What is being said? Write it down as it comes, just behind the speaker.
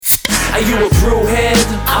Are you a brewhead?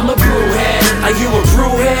 I'm a brewhead. Are you a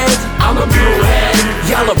brewhead? I'm a brewhead.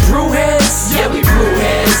 Y'all are brewheads? Yeah, we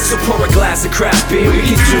brewheads. So pour a glass of craft beer, we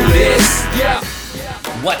can do this. Yeah.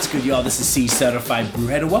 What's good, y'all? This is C Certified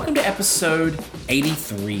Brewhead, and welcome to episode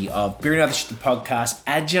 83 of Beer and Other Shit, the podcast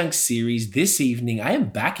adjunct series. This evening, I am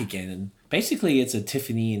back again, and basically, it's a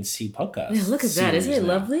Tiffany and C podcast. Yeah, look at that! Isn't it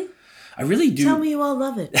lovely? I really do. Tell me you all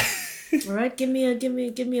love it. All right, give me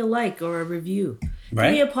a like or a review.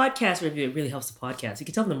 Right? Give me a podcast review. It really helps the podcast. You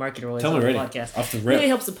can tell them the market always Tell on them the already. podcast. Off the It rip. really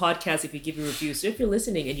helps the podcast if you give a review. So if you're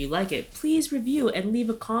listening and you like it, please review and leave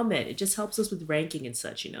a comment. It just helps us with ranking and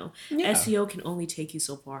such, you know. Yeah. SEO can only take you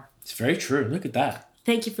so far. It's very true. Look at that.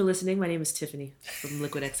 Thank you for listening. My name is Tiffany from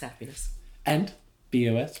Liquid X Happiness. And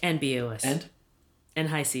BOS. And BOS. And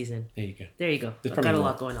High Season. there you go. There you go. There's I've got a probably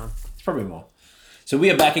lot going on. It's probably more. So we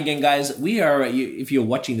are back again, guys. We are. If you're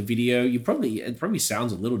watching the video, it probably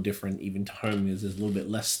sounds a little different even to home, because there's a little bit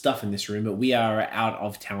less stuff in this room. But we are out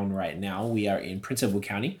of town right now. We are in Prince Edward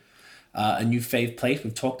County, a new fave place.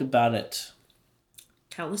 We've talked about it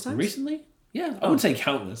Countless times? recently. Yeah, I wouldn't say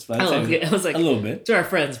countless, but I'd Oh, say okay. I was like, a little bit. To our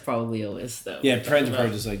friends, probably always, though. Yeah, friends are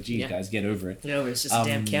probably just like, geez, Yeah. guys, get over it. You know, it's just a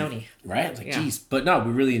damn county. Right? It's like, Yeah. geez. But no,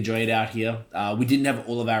 we really enjoy it out here. We didn't have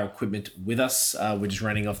all of our equipment with us. We're just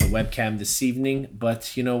running off the webcam this evening.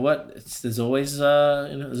 But you know what? There's always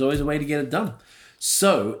a way to get it done.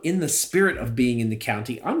 So, in the spirit of being in the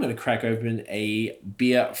county, I'm going to crack open a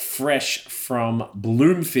beer fresh from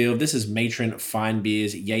Bloomfield. This is Matron Fine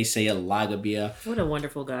Beers Yesayer Lager Beer. What a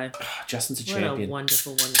wonderful guy. Justin's a What champion. a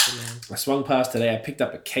wonderful, wonderful man. I swung past today. I picked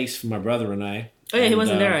up a case for my brother and I. Oh, yeah, he And,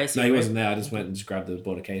 wasn't there, I see, No, he right? wasn't there. I just went and just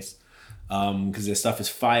bought a case. Because their stuff is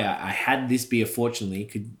fire. I had this beer, fortunately.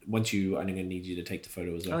 I'm going to need you to take the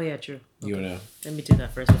photo as well. Oh, yeah, true. You want to? Let me do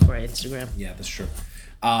that first before I Instagram. Yeah, that's true.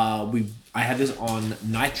 I had this on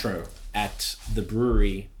Nitro at the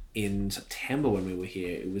brewery in September when we were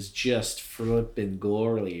here. It was just flipping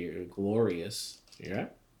glorious. Yeah?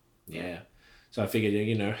 Yeah. So I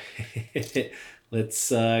figured, let's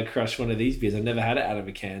crush one of these beers. I've never had it out of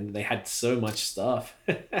a can. They had so much stuff.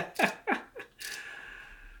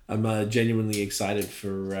 I'm genuinely excited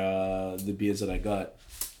for the beers that I got.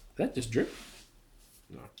 Did that just drip?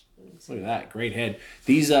 No. Look at that. Great head.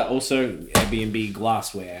 These are also Airbnb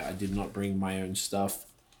glassware. I did not bring my own stuff.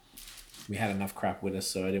 We had enough crap with us,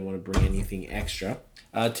 so I didn't want to bring anything extra.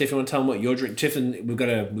 Tiff, you want to tell them what you're drinking? Tiff, and we're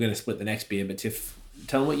gonna split the next beer, but Tiff,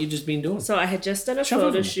 tell them what you've just been doing. So I had just done a Shove over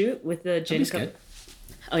photo me. shoot with the gin Don't be cup. scared.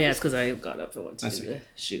 Oh, yeah, it's because I got up and went to That's do okay.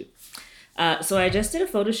 the shoot. So I just did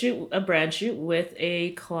a brand shoot with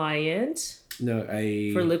a client No,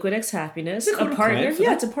 for Liquid X Happiness. Is it called A a partner. client for Yeah,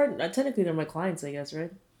 that? it's a partner. Technically, they're my clients, I guess,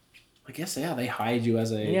 right? I guess they hired you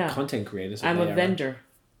as a Yeah. content creator. So I'm they a are- vendor.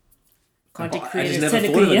 Content I just creators, never thought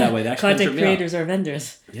technically, of it yeah. that way. That kinda Content tripped me out. creators are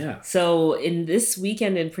vendors. Yeah. So in this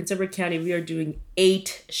weekend in Prince Edward County, we are doing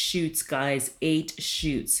 8 shoots, guys. 8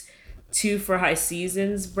 shoots. 2 for High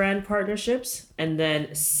Seasons brand partnerships, and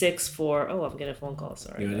then 6 for... Oh, I'm getting a phone call.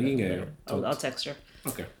 Sorry. Yeah, you can go. I'll text her.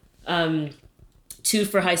 Okay. 2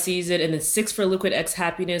 for High Season, and then 6 for Liquid X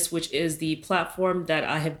Happiness, which is the platform that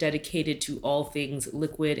I have dedicated to all things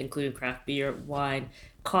liquid, including craft beer, wine,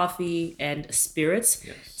 coffee, and spirits.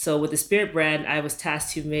 Yes. So with the spirit brand, I was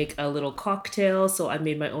tasked to make a little cocktail. So I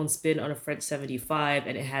made my own spin on a French 75,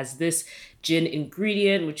 and it has this gin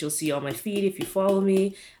ingredient, which you'll see on my feed if you follow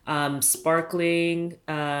me. Sparkling,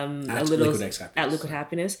 a little Liquid X Happiness. at Liquid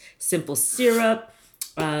Happiness, simple syrup.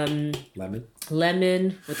 Lemon.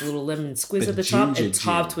 With a little lemon squeeze The at the top ginger and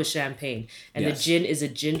topped gin. with champagne. And Yes. the gin is a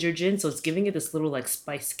ginger gin, so it's giving it this little like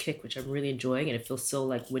spice kick, which I'm really enjoying, and it feels so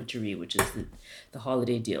like wintry, which is the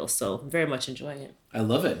holiday deal. So I'm very much enjoying it. I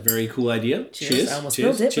love it. Very cool idea. Cheers. I almost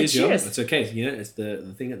spilled it, but Cheers, y'all. cheers. It's okay. It's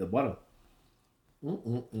the thing at the bottom.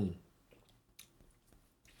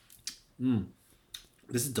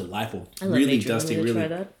 This is delightful. I love really nature. dusty. Want me to Really,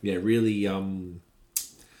 try that? yeah. Really,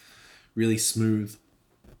 really smooth.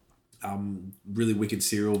 Really wicked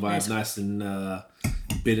cereal vibe. Nice and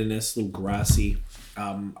bitterness, a little grassy.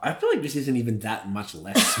 I feel like this isn't even that much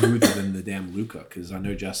less smoother than the damn Luca, because I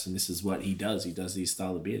know Justin, this is what he does. He does these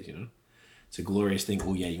style of beers, It's a glorious thing.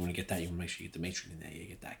 Oh, yeah, you want to get that? You want to make sure you get the matron in there.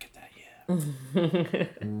 Yeah, get that, yeah.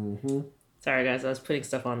 Sorry, guys. I was putting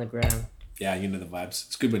stuff on the ground. Yeah, you know the vibes.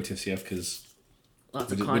 It's good when Tiff's here because Lots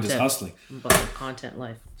we're of just content. hustling. I'm about the content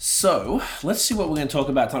life. So let's see what we're going to talk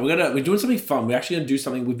about tonight. We're doing something fun. We're actually going to do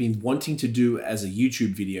something we've been wanting to do as a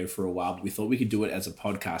YouTube video for a while, but we thought we could do it as a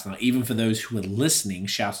podcast. Now, even for those who are listening,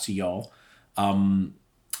 shouts to y'all.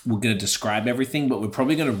 We're going to describe everything, but we're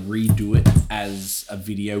probably going to redo it as a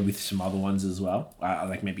video with some other ones as well,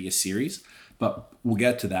 like maybe a series. But we'll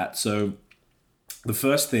get to that. So The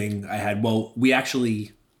first thing I had, well, we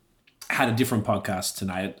actually had a different podcast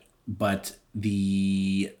tonight, but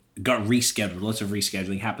the got rescheduled. Lots of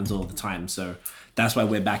rescheduling happens all the time, so that's why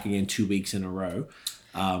we're back again 2 weeks in a row.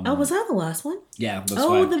 Oh, was that the last one? Yeah, that's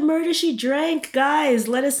Oh, why. the murder she drank, guys.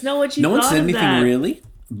 Let us know what you No thought one said of anything that. really,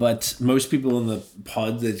 but most people in the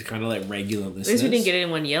pod, they're kind of like regular listeners. At least we didn't get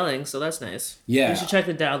anyone yelling, so that's nice. Yeah. We should check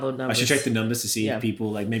the download numbers. I should check the numbers to see Yeah. if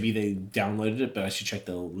people, like, maybe they downloaded it, but I should check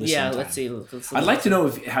the listen Yeah, time. let's see. Let's I'd like to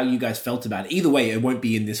know how you guys felt about it. Either way, it won't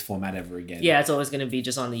be in this format ever again. Yeah, it's always going to be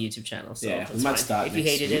just on the YouTube channel. So Yeah, that's we might fine. start If you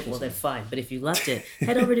next hated week it, or well, then fine. But if you loved it,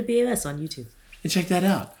 head over to BOS on YouTube. And check that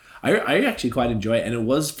out. I actually quite enjoy it. And it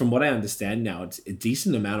was, from what I understand now, it's a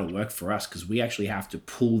decent amount of work for us because we actually have to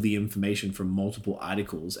pull the information from multiple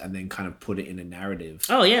articles and then kind of put it in a narrative.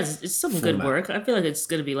 Oh, yeah, it's some good Format. work. I feel like it's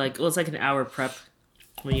going to be like, well, it's like an hour prep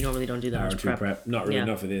when you normally don't do that Hour or much two prep. Not really, Yeah.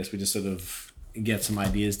 not for this. We just sort of get some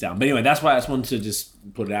ideas down. But anyway, that's why I just wanted to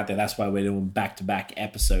just put it out there. That's why we're doing back-to-back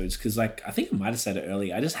episodes because, like, I think I might have said it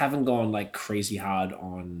earlier. I just haven't gone, like, crazy hard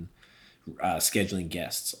on scheduling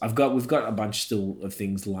guests. We've got a bunch still of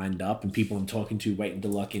things lined up and people I'm talking to waiting to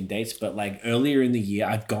lock in dates. But like earlier in the year,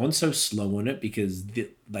 I've gone so slow on it because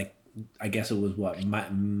I guess it was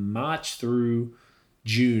March through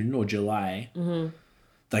June or July,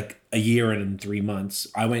 like a year and 3 months.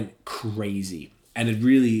 I went crazy and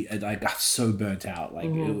I got so burnt out. Like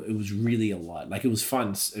it was really a lot. Like it was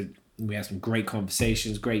fun. We had some great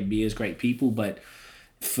conversations, great beers, great people, but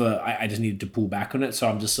I just needed to pull back on it, so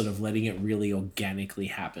I'm just sort of letting it really organically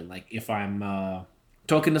happen. Like if I'm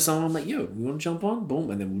talking to someone, I'm like, "Yo, we want to jump on?"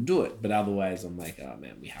 Boom, and then we'll do it. But otherwise, I'm like, "Oh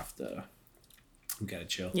man, we gotta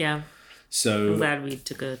chill." Yeah, So I'm glad we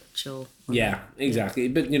took a chill. yeah, exactly.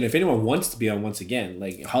 But if anyone wants to be on once again,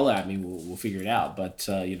 like holler at me, we'll figure it out. But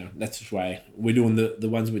that's just why we're doing the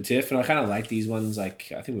ones with Tiff, and I kind of like these ones.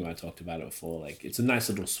 Like I think we might have talked about it before. Like it's a nice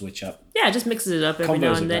little switch up. Yeah, it just mixes it up every Combos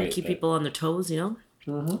now are and then. great, Keep but- people on their toes,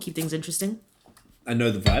 Keep things interesting. I know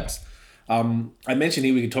the vibes. I mentioned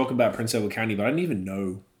here we could talk about Prince Edward County, but I don't even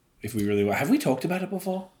know if we really were. Have we talked about it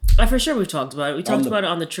before? For sure we've talked about it. We talked the- about it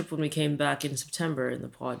on the trip when we came back in September in the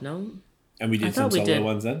pod, no? And we I did some thought we solo did.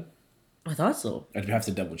 ones then? I thought so. I'd have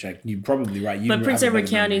to double check. You're probably right. You But Prince have a Edward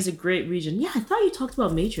better County memory. is a great region. Yeah, I thought you talked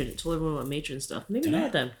about Matron and told everyone about Matron stuff. Maybe Did I?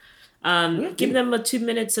 not then. Yeah, Give yeah. them a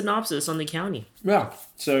 2-minute synopsis on the county. Yeah.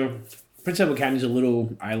 So Prince Edward County is a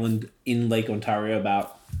little island in Lake Ontario,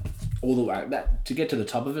 about all the way to get to the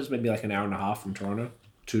top of it is maybe like an hour and a half from Toronto.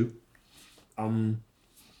 2.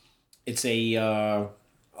 It's I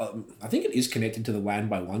think it is connected to the land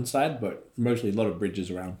by one side, but mostly a lot of bridges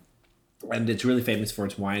around. And it's really famous for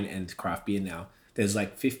its wine and craft beer now. There's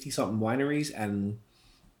like 50 something wineries and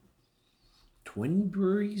 20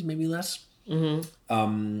 breweries, maybe less. And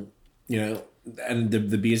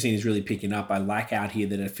the beer scene is really picking up. I like out here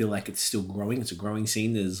that I feel like it's still growing. It's a growing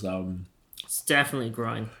scene. There's It's definitely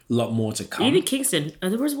growing. a lot more to come. Even Kingston.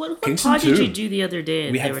 There was what Kingston pod did too. you do the other day?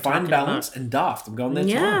 We they had were Fine talking Balance about? and Daft. I'm going there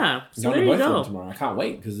Yeah, tomorrow. so I'm going there to you both of go. them tomorrow. I can't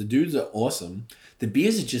wait because the dudes are awesome. The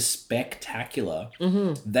beers are just spectacular.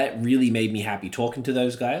 That really made me happy talking to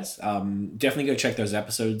those guys. Definitely go check those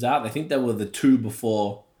episodes out. I think they were the 2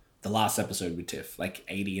 before the last episode with Tiff, like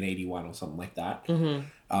 80 and 81 or something like that.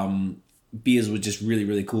 Beers were just really,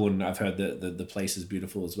 really cool, and I've heard the place is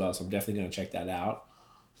beautiful as well, so I'm definitely going to check that out.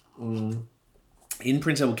 In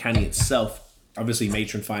Prince Edward County itself, obviously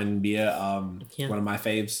Matron Fine Beer, Yeah. one of my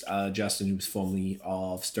faves, Justin, who was formerly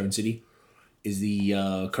of Stone City, is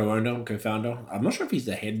the co-founder. I'm not sure if he's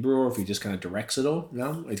the head brewer or if he just kind of directs it all.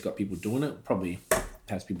 No, he's got people doing it. Probably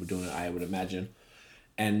has people doing it, I would imagine.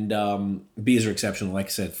 And beers are exceptional. Like I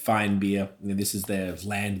said, fine beer. This is their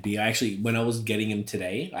land beer. Actually, when I was getting him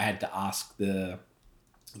today, I had to ask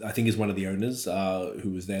I think it's one of the owners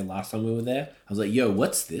who was there last time we were there. I was like, yo,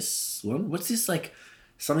 what's this one? What's this, like,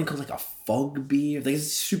 something called like a fog beer? Like,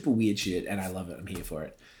 it's super weird shit, and I love it. I'm here for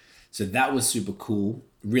it. So that was super cool.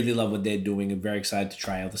 Really love what they're doing. I'm very excited to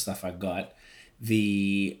try all the stuff I got.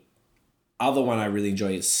 The other one I really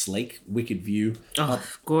enjoy is Slake, Wicked View. Oh,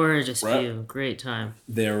 gorgeous Right. view. Great time.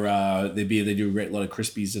 Their beer, they do a great lot of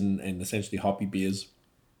crispies and essentially hoppy beers.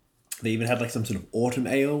 They even had like some sort of autumn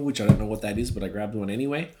ale, which I don't know what that is, but I grabbed one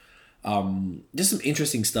anyway. Just some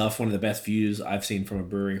interesting stuff. One of the best views I've seen from a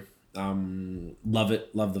brewery. Love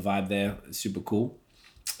it. Love the vibe there. It's super cool.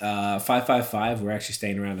 555, we're actually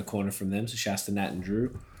staying around the corner from them. So Shasta, Nat, and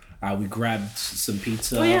Drew. We grabbed some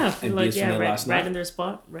pizza Oh yeah, and like beers from there right, last right night. in their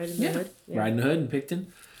spot, right in their hood. Yeah. Right in the hood in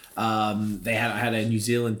Picton. I had a New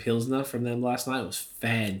Zealand Pilsner from them last night. It was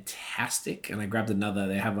fantastic. And I grabbed another.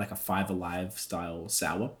 They have like a Five Alive style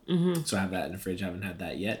sour. So I have that in the fridge. I haven't had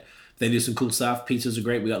that yet. They do some cool stuff. Pizzas are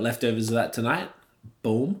great. We got leftovers of that tonight.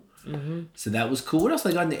 Boom. So that was cool. What else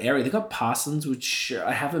they got in the area? They got Parsons, which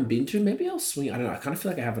I haven't been to. Maybe I'll swing. I don't know. I kind of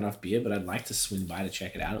feel like I have enough beer, but I'd like to swing by to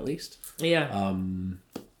check it out at least. Yeah.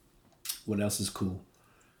 What else is cool?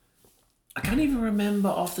 I can't even remember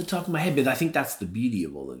off the top of my head, but I think that's the beauty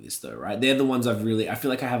of all of this, though, right? They're the ones I feel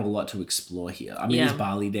like I have a lot to explore here. I mean, there's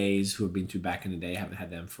Bali Days, who I've been to back in the day. I haven't had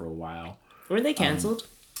them for a while. Were they cancelled?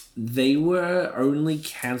 They were only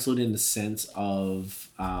cancelled in the sense of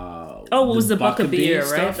what was the Buck of Beer, right?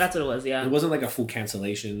 stuff. That's what it was, yeah. It wasn't like a full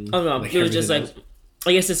cancellation. Oh no, it was just like else.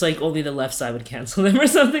 I guess it's like only the left side would cancel them or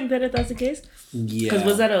something. Then if that's the case, Yeah. because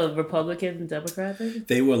was that a Republican Democrat thing?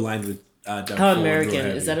 They were aligned with Doug How Ford, American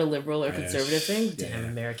real is that heavy. a liberal or conservative thing? Yeah. Damn,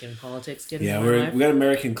 American politics getting Yeah, in my life. we got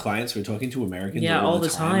American clients. We're talking to Americans. Yeah, all the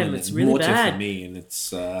time. and It's really water bad. for me, and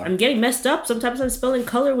it's. I'm getting messed up. Sometimes I'm spelling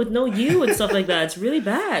color with no U and stuff like that. It's really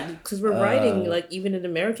bad because we're writing like even in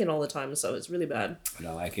American all the time, so it's really bad. I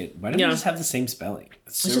don't like it. Why don't we just have the same spelling?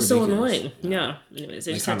 It's just so ridiculous. annoying. Yeah. Anyways,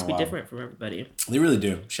 they just have to be kinda different from everybody. They really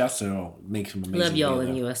do. Shouts to all. Make some amazing. Love y'all beer,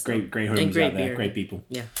 in though. US, Great and homies great out there. beer. Great people.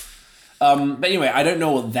 Yeah. But anyway, I don't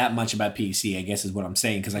know that much about PEC. I guess is what I'm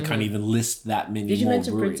saying because I can't even list that many. Did you more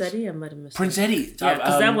mention breweries. Prince Eddie? I might have missed Prince it. Eddie. Yeah,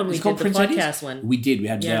 because that one we it's did called the Prince podcast Eddie's? one. We did. We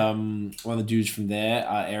had Yeah. one of the dudes from there,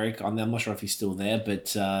 Eric, on there. I'm not sure if he's still there,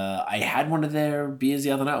 but I had one of their beers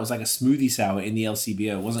the other night. It was like a smoothie sour in the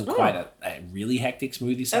LCBO. It wasn't quite a really hectic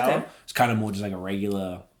smoothie sour. Okay. It's kind of more just like a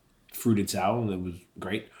regular fruited sour. That was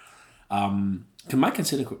great. Can might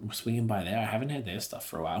consider swinging by there. I haven't had their stuff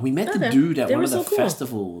for a while. We met the dude at They one were of the so cool.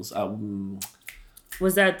 festivals.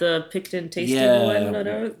 Was that the Picton tasting Yeah, one?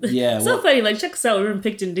 Whatever? yeah, So well- funny. Like, check us out. We were in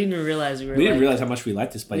Picton. Didn't even realize we were. We didn't like, realize how much we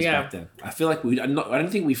liked this place Yeah. back then. I feel like I don't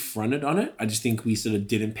think we fronted on it. I just think we sort of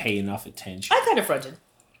didn't pay enough attention. I kind of fronted.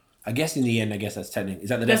 I guess in the end, that's technically. Is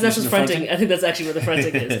that the That's definition just of fronting. I think that's actually what the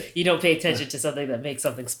fronting is. You don't pay attention to something that makes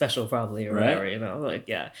something special, probably, or Right. whatever. You know, like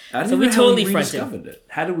yeah. I don't So even we know how totally we fronted. rediscovered it.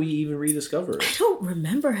 How do we even rediscover it? I don't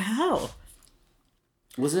remember how.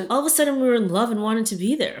 Was it? All of a sudden, we were in love and wanted to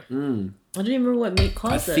be there. I don't even remember what made I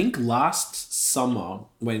caused it. think last summer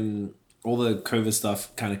when all the COVID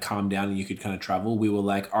stuff kind of calmed down and you could kind of travel, we were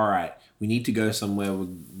like, all right, we need to go somewhere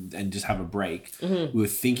and just have a break. Mm-hmm. We were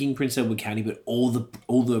thinking Prince Edward County, but all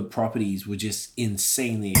the properties were just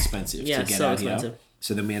insanely expensive Yeah, to get so out expensive. here.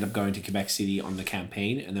 So then we ended up going to Quebec City on the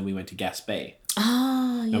campaign, and then we went to Gaspé.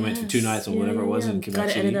 Ah, yeah. I went for 2 nights or whatever it was in Quebec Gotta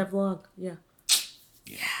City. edit that vlog. Yeah.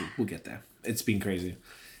 Yeah, we'll get there. It's been crazy.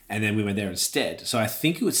 And then we went there instead. So I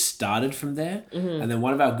think it was started from there. Mm-hmm. And then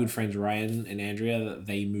one of our good friends, Ryan and Andrea,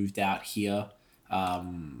 they moved out here. I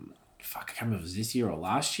can't remember if it was this year or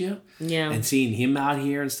last year. Yeah. And seeing him out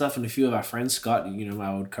here and stuff, and a few of our friends, Scott,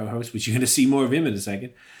 my old co-host, which you're going to see more of him in a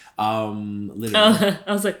second. Literally.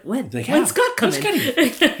 I was like, when? Like, When's how? Scott coming?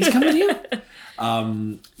 He's coming here.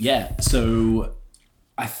 Yeah. So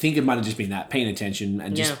I think it might have just been that, paying attention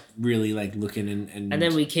and just Yeah. really like looking and And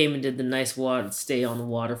then we came and did the nice stay on the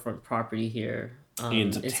waterfront property here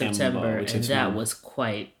In September, which and is that fun. was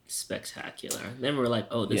quite spectacular. Then we were like,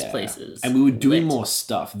 oh, this place is. And we were doing lit. more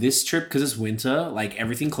stuff. This trip, because it's winter, like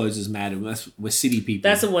everything closes mad. And we're city people.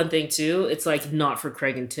 That's the one thing too. It's like not for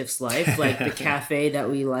Craig and Tiff's life. Like the cafe that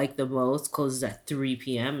we like the most closes at 3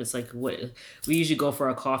 p.m. It's like what we usually go for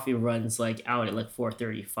our coffee runs like out at like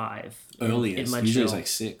 4:35. earliest. Usually it's like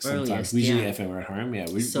 6 sometimes. Earliest, Usually yeah. if we're at home, yeah.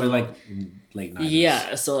 So- we're like late night.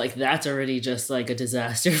 Yeah, so like that's already just like a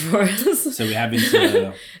disaster for us. So we have been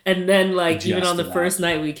to And then like even Adjust on the to that. first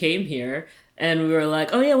night we came here and we were like,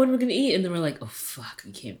 oh yeah, what are we gonna eat? And then we're like, oh fuck,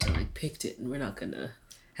 we came to like picked it and we're not gonna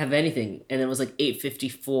have anything. And it was like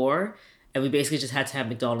 8:54 and we basically just had to have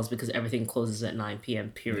McDonald's because everything closes at 9 p.m.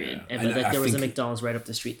 period. Yeah. And And like I there was a think- McDonald's right up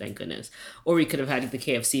the street, thank goodness. Or we could have had the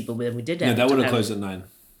KFC, but then we did No, have that would have have- closed at 9.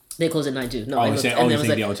 They closed at 9 too. No, Oh, they you're looked- saying- and oh, there you was think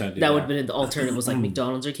like the alternative, that yeah. would have been the alternative was like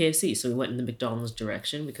McDonald's or KFC. So we went in the McDonald's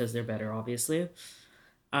direction because they're better, obviously.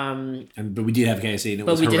 But we did have KFC and it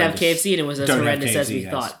But was we did have horrendous. KFC and it was as Don't have horrendous as KFC, we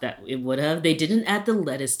guys. thought that it would have. They didn't add the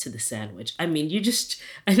lettuce to the sandwich. I mean,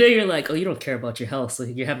 I know you're like, oh, you don't care about your health, so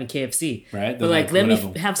you're having KFC. Right? But They're like, like, let whatever.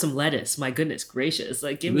 me have some lettuce. My goodness gracious.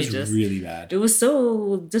 Like, It give me was just. really bad. It was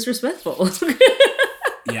so disrespectful.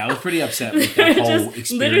 Yeah, I was pretty upset with that whole Just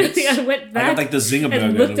experience. literally, I went I back got like the Zinger burger.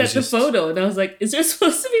 and looked it at was the just- photo and I was like, is there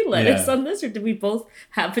supposed to be lettuce Yeah. on this? Or did we both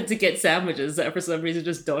happen to get sandwiches that for some reason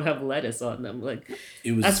just don't have lettuce on them? Like,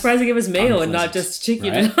 It was I'm surprised they gave us mayo and not unpleasant, just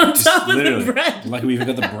chicken right? on Just top of literally, the bread. Like we even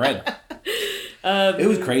got the bread. It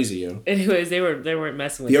was crazy, yo. Anyways, they weren't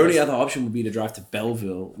messing with The us. only other option would be to drive to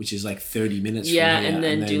Belleville, which is like 30 minutes Yeah, from here. and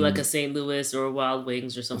then do like a St. Louis or Wild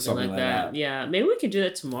Wings or something like that. that. Yeah, maybe we could do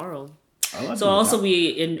that tomorrow. I love So doing also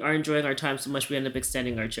that. are enjoying our time so much we end up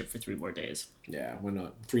extending our trip for 3 more days. Yeah, why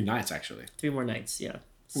not? 3 nights actually. 3 more nights, yeah.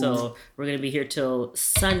 So we're gonna be here till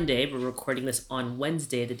Sunday. We're recording this on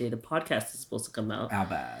Wednesday, the day the podcast is supposed to come out. How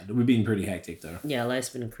bad? We've been pretty hectic though. Yeah, life's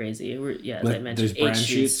been crazy. As I With mentioned, those 8 brand shoots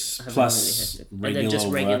shoots have been plus really hectic. And regular then just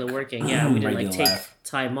regular work, working. Yeah, we didn't like regular take life.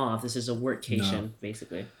 time off. This is a workcation,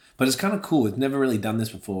 basically. But it's kind of cool. We've never really done this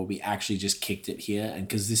before. We actually just kicked it here, and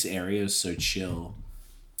because this area is so chill,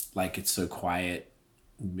 like it's so quiet,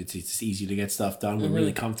 it's easy to get stuff done. We're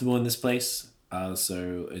really comfortable in this place,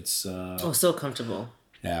 so it's Oh, so comfortable.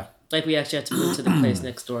 yeah. Like we actually had to move to the place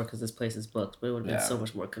next door because this place is booked. But it would have been Yeah. so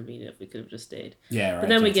much more convenient if we could have just stayed. Yeah, right. But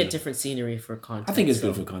then we get Content. different scenery for content. I think it's so-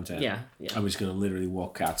 good for content. Yeah, I'm just gonna literally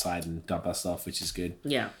walk outside and dump our stuff, which is good.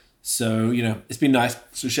 yeah. So it's been nice.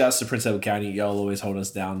 So shouts to Prince Edward County. Y'all always hold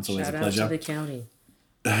us down. It's always Shout a out pleasure. to the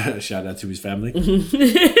county. Shout out to his family.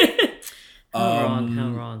 How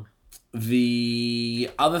wrong.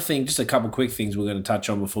 The other thing, just a couple quick things we're going to touch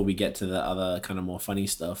on before we get to the other kind of more funny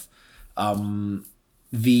stuff.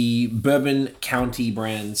 The Bourbon County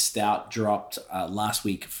brand stout dropped last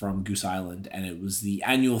week from Goose Island, and it was the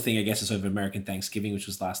annual thing. I guess it's over American Thanksgiving, which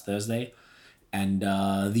was last Thursday, and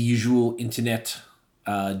the usual internet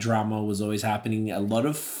drama was always happening. A lot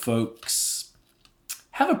of folks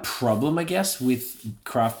have a problem, I guess, with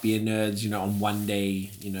craft beer nerds. On one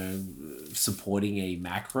day, supporting a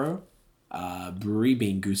macro brewery,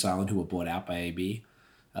 being Goose Island, who were bought out by AB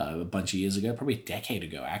a bunch of years ago, probably a decade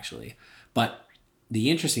ago, actually. But the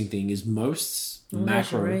interesting thing is most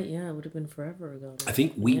macro. Right? Yeah, it would have been forever ago. I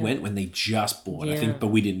think we went when they just bought. I Yeah. think, but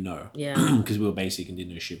we didn't know. Yeah. Because we were basic and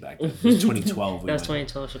didn't know shit back then. It was 2012. That was went.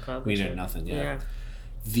 2012 Chicago. We know trip. nothing. Yeah.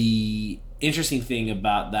 The interesting thing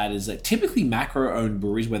about that is that typically macro-owned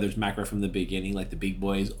breweries, whether it's macro from the beginning, like the big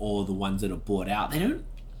boys, or the ones that are bought out, they don't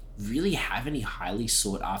really have any highly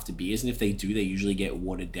sought-after beers. And if they do, they usually get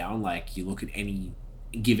watered down. Like you look at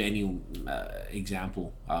give any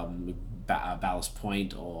example, Ballast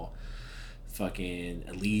Point or fucking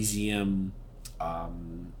Elysium,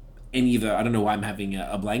 any of the, I don't know why I'm having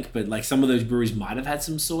a blank, but like some of those breweries might have had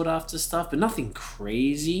some sought after stuff, but nothing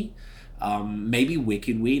crazy. Maybe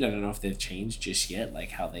Wicked Weed, I don't know if they've changed just yet,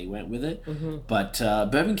 like how they went with it. But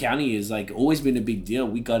Bourbon County is like always been a big deal.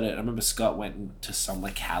 We got it. I remember Scott went to some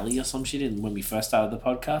like Cali or some shit when we first started the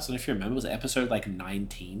podcast. And if you remember, it was episode like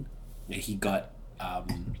 19. He got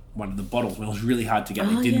one of the bottles when it was really hard to get.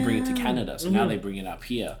 They didn't bring it to Canada, so now they bring it up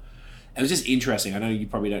here. It was just interesting. I know you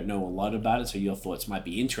probably don't know a lot about it, so your thoughts might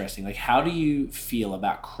be interesting. Like, how do you feel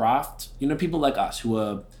about craft? People like us who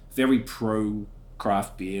are very pro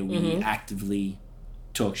craft beer. We actively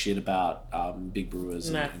talk shit about big brewers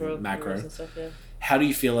and macro. brewers and stuff, yeah. How do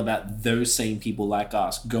you feel about those same people like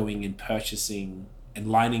us going and purchasing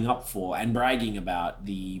and lining up for and bragging about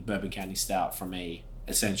the Bourbon County Stout from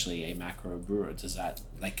essentially a macro brewer? Does that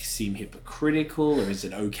seem hypocritical, or is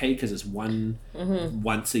it okay because it's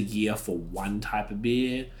once a year for one type of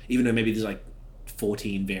beer, even though maybe there's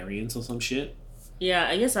 14 variants or some shit? Yeah,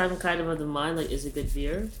 I guess I'm kind of the mind, is it good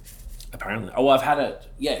beer? Apparently. Oh, I've had it.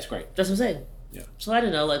 Yeah, it's great. That's what I'm saying. Yeah. So I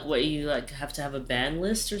don't know, what you have to have a ban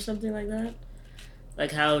list or something like that?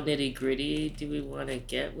 How nitty gritty do we want to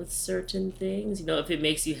get with certain things? If it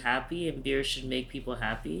makes you happy, and beer should make people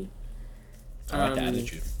happy. I like the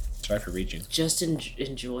attitude. Sorry for reaching. Just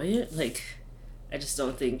enjoy it. I just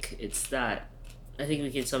don't think it's that. I think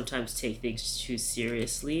we can sometimes take things too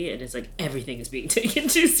seriously, and it's everything is being taken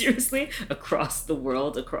too seriously across the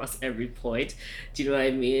world, across every point. Do you know what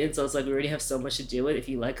I mean? So it's we already have so much to deal with. If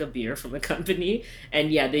you like a beer from a company,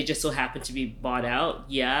 and yeah, they just so happen to be bought out,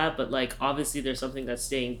 yeah, but obviously there's something that's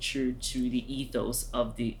staying true to the ethos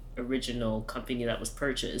of the original company that was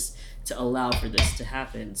purchased to allow for this to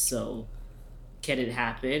happen. So can it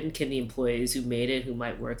happen? Can the employees who made it, who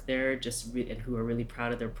might work there, and who are really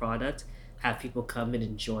proud of their product, have people come and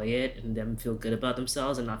enjoy it and them feel good about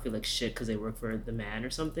themselves and not feel like shit because they work for the man or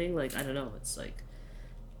something? I don't know. It's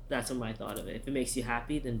that's what my thought of it. If it makes you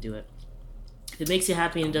happy, then do it. If it makes you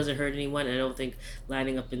happy and doesn't hurt anyone, and I don't think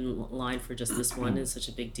lining up in line for just this one is such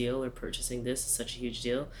a big deal, or purchasing this is such a huge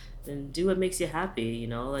deal, then do what makes you happy, in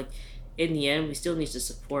the end, we still need to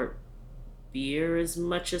support beer as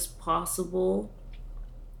much as possible.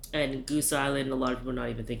 And Goose Island, a lot of people are not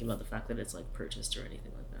even thinking about the fact that it's purchased or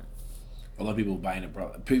anything like that. A lot of people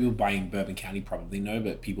people buying Bourbon County probably know,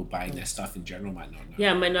 but people buying their stuff in general might not know.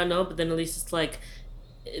 Yeah, might not know, but then at least it's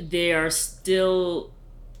they are still,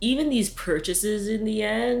 even these purchases in the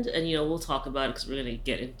end, and we'll talk about it because we're gonna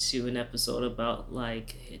get into an episode about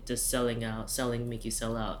does selling make you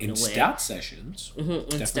sell out in a way. Stout sessions. In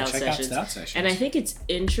Definitely stout check sessions. out stout sessions. And I think it's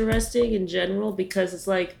interesting in general because it's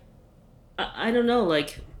I don't know,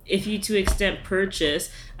 like if you to extent purchase,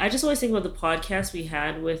 I just always think about the podcast we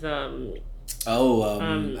had with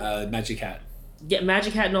Magic Hat. yeah,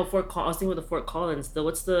 Magic Hat, no, I was thinking with the Fort Collins.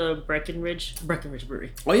 What's the Breckenridge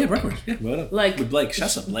Brewery? Oh yeah, Breckenridge. Yeah, well done. Like with Blake.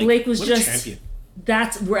 Shut up, Blake. Blake was what just a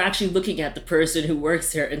champion. we're actually looking at the person who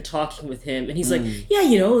works there and talking with him, and he's like, yeah,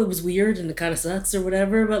 you know, it was weird and it kind of sucks or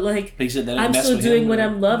whatever, but like He said they don't I'm mess still with doing him, what or-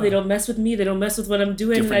 I'm love. They don't mess with me. They don't mess with what I'm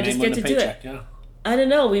doing, and I Different just name get on to the do it. paycheck, yeah. I don't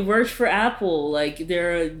know. We worked for Apple. Like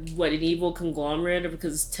they're what, an evil conglomerate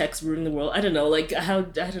because tech's ruining the world. I don't know. Like I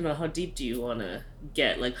don't know how deep do you want to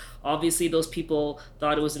get? Like obviously those people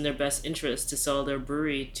thought it was in their best interest to sell their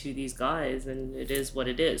brewery to these guys, and it is what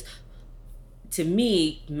it is. To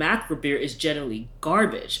me, macro beer is generally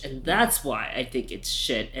garbage, and that's why I think it's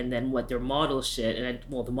shit. And then what their model's shit, and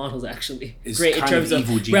the model's actually It's great in kind terms of of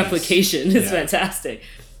evil genius. replication. It's Yeah. fantastic.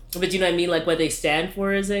 But you know what I mean? Like what they stand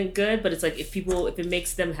for isn't good, but it's like if it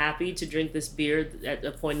makes them happy to drink this beer at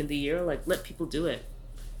a point in the year, like let people do it.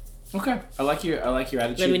 Okay, I like your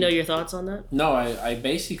attitude. Let me know your thoughts on that. No, I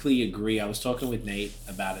basically agree. I was talking with Nate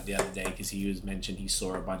about it the other day because he was mentioned he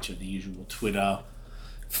saw a bunch of the usual Twitter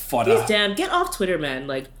fodder. Please, damn, get off Twitter, man.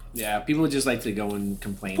 Like Yeah, people just like to go and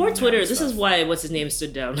complain. poor on that Twitter. and This stuff. is why what's his name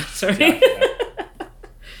stood down. Sorry. Yeah, yeah.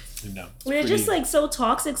 No, it's They're pretty- just like so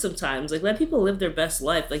toxic sometimes. Like let people live their best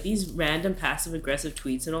life. Like these random passive aggressive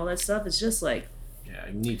tweets and all that stuff. It's just like yeah,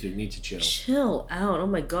 you need to chill. chill out. Oh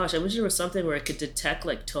my gosh, I wish there was something where it could detect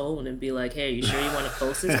like tone and be like, hey, are you sure you want to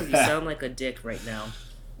post this? Because you sound like a dick right now.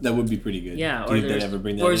 That would be pretty good. Yeah, Do you think they'd ever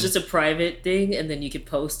bring that or it's in? just a private thing, and then you could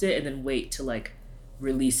post it, and then wait to like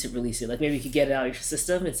release it. Like maybe you could get it out of your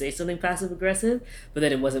system and say something passive aggressive, but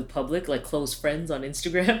then it wasn't public, like close friends on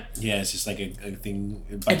Instagram. Yeah, it's just like a thing.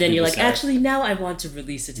 And then you're like, actually, now I want to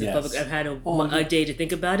release it to the Yes. public. I've had Oh, a day to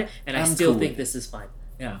think about it, and I I'm still cool think with this is fine.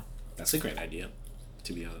 Yeah. That's a great idea.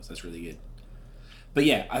 To be honest, that's really good. But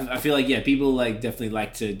yeah, I feel like people like definitely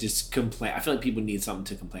like to just complain. I feel like people need something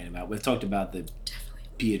to complain about. We've talked about the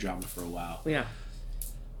beer drama for a while. Yeah.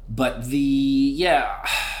 But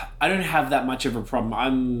I don't have that much of a problem.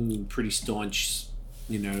 I'm pretty staunch,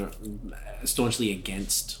 staunchly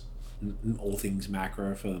against all things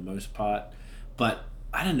macro for the most part. But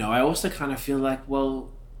I don't know. I also kind of feel like, well,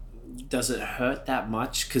 does it hurt that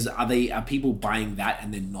much? Because are people buying that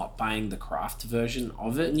and then not buying the craft version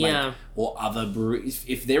of it? Yeah. Or other breweries?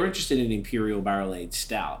 If they're interested in Imperial Barrel Aged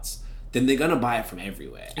Stouts, then they're going to buy it from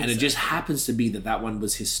everywhere. Exactly. And it just happens to be that one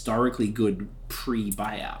was historically good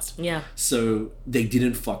pre-buyout. Yeah. So they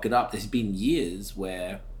didn't fuck it up. There's been years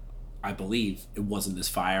where I believe it wasn't as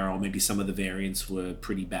fire, or maybe some of the variants were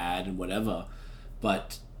pretty bad and whatever.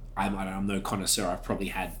 But I'm no connoisseur. I've probably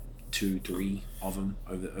had 2-3 of them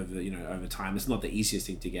over time. It's not the easiest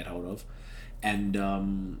thing to get hold of. And, I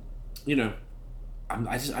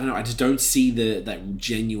don't know. I just don't see that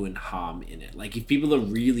genuine harm in it. Like if people are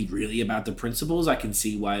really, really about the principles, I can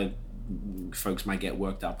see why folks might get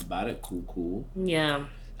worked up about it. Cool. Yeah.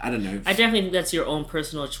 I don't know. I definitely think that's your own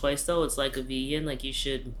personal choice, though. It's like a vegan. Like you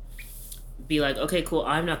should be like, okay, cool.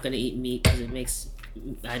 I'm not going to eat meat because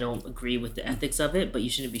I don't agree with the ethics of it, but you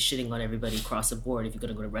shouldn't be shitting on everybody across the board. If you're going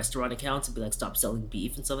to go to restaurant accounts and be like, stop selling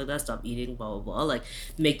beef and stuff like that, stop eating, blah, blah, blah. Like,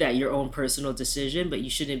 make that your own personal decision, but you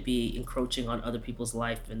shouldn't be encroaching on other people's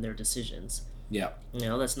life and their decisions. Yeah.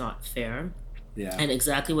 That's not fair. Yeah. And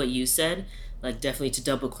exactly what you said, like, definitely to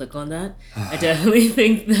double click on that. I definitely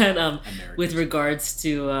think that with regards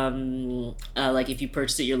to, like, if you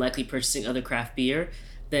purchase it, you're likely purchasing other craft beer.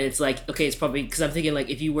 Then it's like, okay, it's probably, because I'm thinking, like,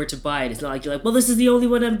 if you were to buy it, it's not like you're like, well, this is the only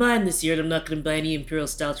one I'm buying this year, and I'm not going to buy any Imperial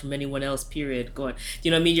Stouts from anyone else, period. Going,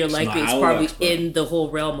 you know what I mean? You're likely, it's probably in the whole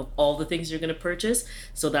realm of all the things you're going to purchase.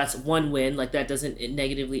 So that's one win. Like, that doesn't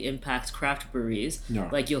negatively impact craft breweries. No.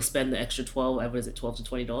 Like, you'll spend the extra $12 to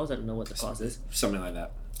 $20? I don't know what the cost is. Something like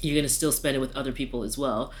that. You're going to still spend it with other people as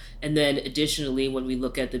well. And then additionally, when we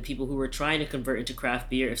look at the people who are trying to convert into craft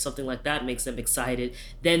beer, if something like that makes them excited,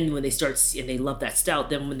 then when they start, and they love that stout,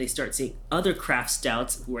 then when they start seeing other craft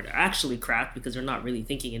stouts who are actually craft, because they're not really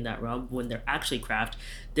thinking in that realm, when they're actually craft,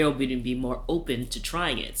 they'll be more open to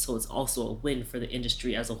trying it. So it's also a win for the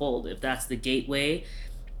industry as a whole. If that's the gateway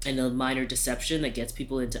and a minor deception that gets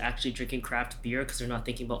people into actually drinking craft beer because they're not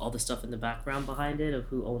thinking about all the stuff in the background behind it of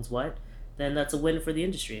who owns what, then that's a win for the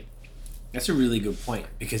industry. That's a really good point,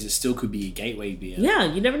 because it still could be a gateway beer. Yeah,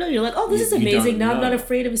 you never know. You're like, oh, this is amazing. Now I'm not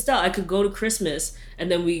afraid of a stout. I could go to Christmas, and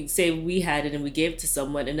then we say we had it and we gave it to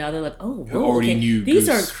someone, and now they're like, oh, whoa, okay. These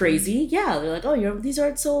aren't crazy. Yeah, they're like, oh, these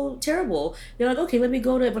aren't so terrible. They're like, okay, let me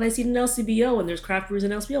go to, when I see an LCBO and there's craft brews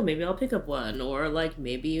in LCBO, maybe I'll pick up one. Or like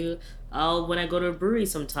maybe when I go to a brewery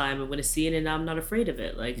sometime, I'm going to see it and I'm not afraid of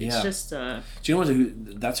it. Like, it's Yeah. just, Do you know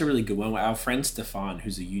what? That's a really good one. Our friend Stefan,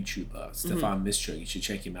 who's a YouTuber, Stefan Mistro, you should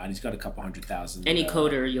check him out. He's got a couple 100,000. any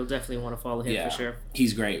coder, you'll definitely want to follow him for sure.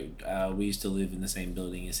 He's great. We used to live in the same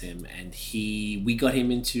building as him, and we got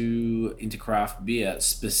him into craft beer.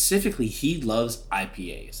 Specifically, he loves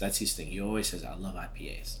IPAs. That's his thing. He always says, "I love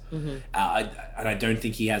IPAs," and I don't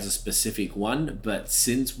think he has a specific one. But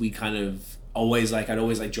since we kind of I'd always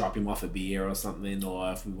like drop him off a beer or something,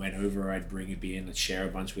 or if we went over, I'd bring a beer and I'd share a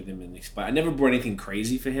bunch with him and explain. I never brought anything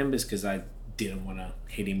crazy for him just because I didn't want to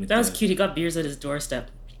hit him with. That was cute. He got beers at his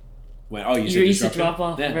doorstep. You used to drop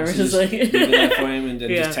off. Yeah, Remember, so just like leave it there for him and then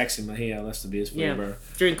just text him like, "Hey, I left the beers for you, bro."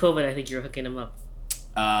 During COVID, I think you were hooking him up.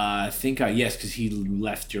 I think yes, because he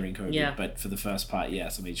left during COVID. Yeah. But for the first part,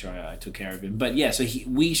 yes, I made sure I took care of him. But yeah, so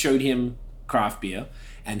we showed him craft beer,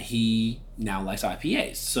 and he now likes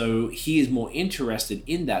IPAs. So he is more interested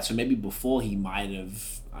in that. So maybe before he might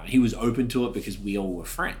have, he was open to it because we all were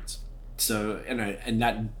friends. So, and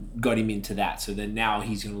that got him into that. So then now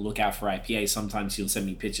he's going to look out for IPAs. Sometimes he'll send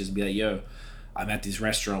me pictures and be like, "Yo, I'm at this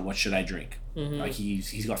restaurant. What should I drink?" Like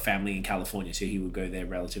he's got family in California, so he would go there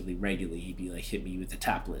relatively regularly. He'd be like, "Hit me with the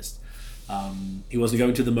tap list." He wasn't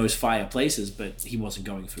going to the most fire places, but he wasn't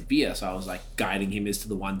going for beer. So I was like guiding him as to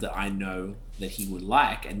the one that I know that he would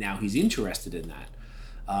like, and now he's interested in that.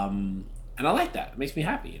 And I like that. It makes me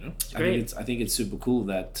happy, you know. I think it's super cool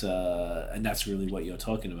that, and that's really what you're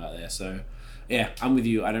talking about there. So, yeah, I'm with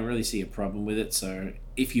you. I don't really see a problem with it. So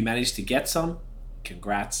if you manage to get some,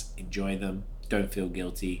 congrats, enjoy them. Don't feel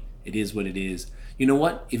guilty. It is what it is. You know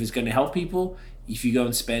what? If it's going to help people, if you go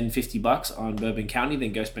and spend $50 on Bourbon County,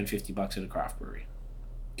 then go spend $50 at a craft brewery.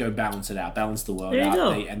 Go balance it out. Balance the world out.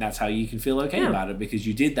 Go. And that's how you can feel okay about it, because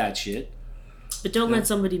you did that shit. But don't let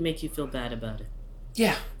somebody make you feel bad about it.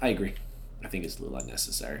 Yeah, I agree. I think it's a little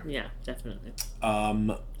unnecessary. Yeah, definitely.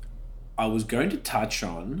 I was going to touch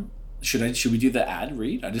on... Should we do the ad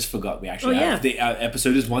read? I just forgot. We actually have... The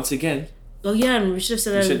episode is once again... Oh, yeah, and we should have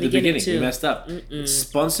said that at the beginning, too. We messed up. It's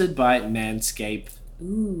sponsored by Manscaped.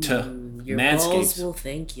 Ooh, your Manscaped. balls will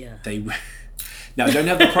thank you. Now, I don't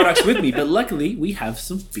have the products with me, but luckily we have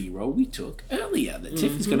some B-roll we took earlier that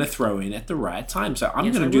Tiff is going to throw in at the right time. So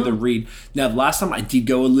I'm going to do the read. Now, last time I did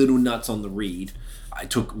go a little nuts on the read. I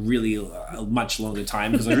took really a much longer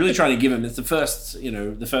time because I was really trying to give him. It's the first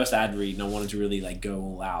ad read, and I wanted to really like go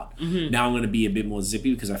all out. Now I'm going to be a bit more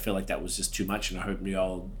zippy because I feel like that was just too much, and I hope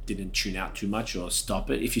y'all didn't tune out too much or stop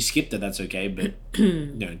it. If you skipped it, that's okay, but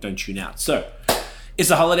don't tune out. So it's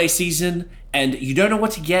the holiday season, and you don't know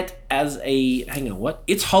what to get as a... Hang on, what?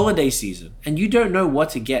 It's holiday season, and you don't know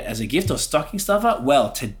what to get as a gift or stocking stuffer? Well,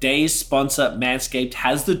 today's sponsor, Manscaped,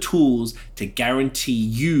 has the tools to guarantee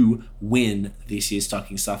you win this year's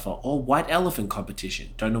stocking stuffer or white elephant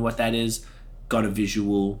competition. Don't know what that is? Got a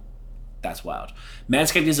visual... That's wild.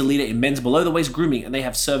 Manscaped is a leader in men's below-the-waist grooming, and they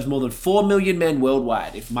have served more than 4 million men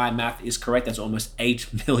worldwide. If my math is correct, that's almost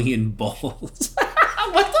 8 million balls.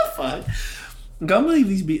 What the fuck? I can't believe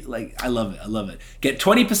these I love it. Get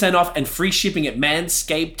 20% off and free shipping at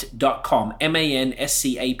manscaped.com.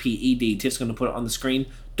 MANSCAPED. Tiff's going to put it on the screen.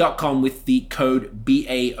 .com with the code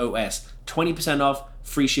BAOS. 20% off,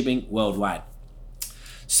 free shipping worldwide.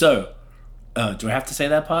 So, do I have to say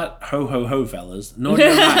that part? Ho, ho, ho, fellas. Naughty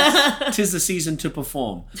or nice. 'Tis the season to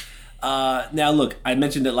perform. Now, look, I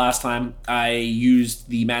mentioned it last time. I used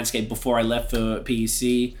the Manscaped before I left for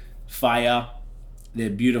PEC. Fire. They're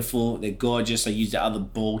beautiful. They're gorgeous. I used the other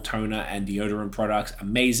ball toner and deodorant products.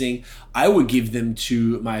 Amazing. I would give them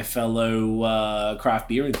to my fellow craft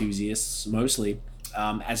beer enthusiasts, mostly,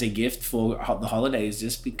 as a gift for the holidays,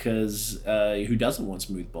 just because who doesn't want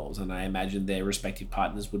smooth balls? And I imagine their respective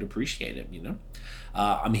partners would appreciate it, you know?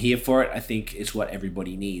 I'm here for it. I think it's what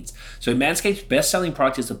everybody needs. So Manscaped's best-selling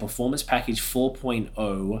product is the Performance Package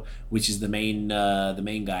 4.0, which is the main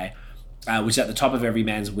guy. Which is at the top of every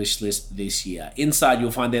man's wish list this year. Inside,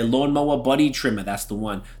 you'll find their lawnmower body trimmer. That's the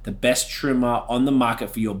one. The best trimmer on the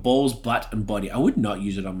market for your balls, butt, and body. I would not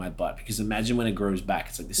use it on my butt because imagine when it grows back.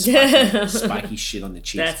 It's like this spiky shit on the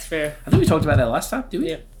cheeks. That's fair. I think we talked about that last time, did we?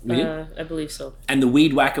 Yeah. We did? I believe so. And the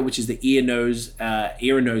Weed Whacker, which is the ear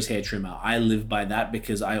and nose hair trimmer. I live by that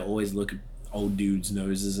because I always look at old dudes'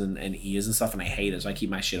 noses and ears and stuff, and I hate it, so I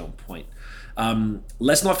keep my shit on point.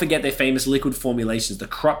 Let's not forget their famous liquid formulations, the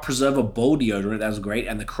Crop Preserver Ball Deodorant, that was great,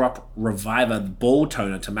 and the Crop Reviver Ball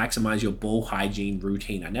Toner to maximize your ball hygiene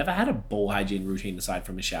routine. I never had a ball hygiene routine aside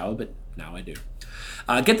from a shower, but now I do.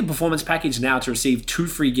 Get the Performance Package now to receive 2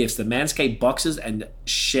 free gifts, the Manscaped Boxers and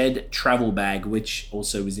Shed Travel Bag, which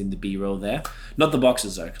also is in the B-roll there. Not the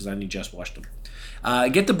boxers, though, because I only just washed them.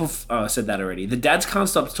 Get the I said that already. The dads can't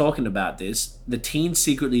stop talking about this. The teens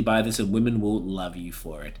secretly buy this, and women will love you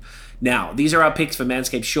for it. Now, these are our picks for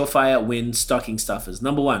Manscaped Surefire Win Stocking Stuffers.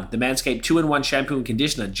 Number 1, the Manscaped 2-in-1 Shampoo and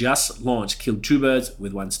Conditioner just launched. Killed 2 birds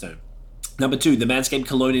with 1 stone. Number 2, the Manscaped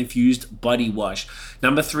Cologne Infused Body Wash.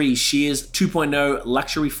 Number 3, Shears 2.0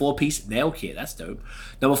 Luxury 4-Piece Nail Kit. That's dope.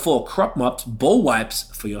 Number 4, Crop Mops Ball Wipes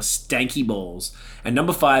for your stanky balls. And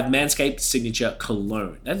number 5, Manscaped Signature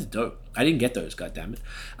Cologne. That's dope. I didn't get those, goddammit.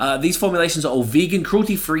 These formulations are all vegan,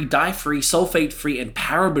 cruelty-free, dye-free, sulfate-free, and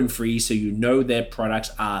paraben-free, so you know their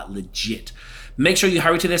products are legit. Make sure you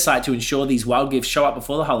hurry to their site to ensure these wild gifts show up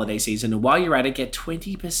before the holiday season. And while you're at it, get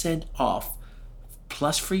 20% off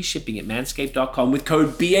plus free shipping at manscaped.com with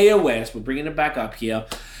code BAOS. We're bringing it back up here.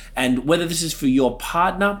 And whether this is for your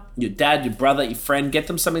partner, your dad, your brother, your friend, get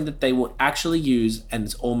them something that they will actually use and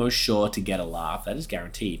it's almost sure to get a laugh. That is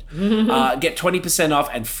guaranteed. Get 20% off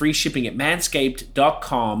and free shipping at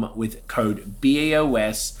manscaped.com with code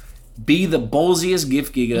BAOS. Be the ballsiest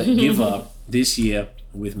gift giver this year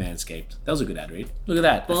with Manscaped. That was a good ad read. Look at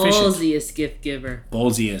that. Ballsiest gift giver.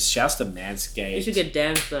 Ballsiest. Shouts to Manscaped. You should get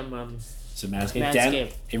Dan some So Manscaped. Dan,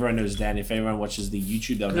 everyone knows Dan. If anyone watches the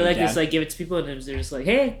YouTube, they'll know like Dan. just like give it to people and they're just like,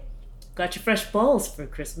 hey, got your fresh balls for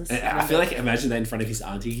Christmas. And I feel like imagine that in front of his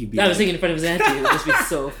auntie. He'd be I was thinking in front of his auntie. It would just be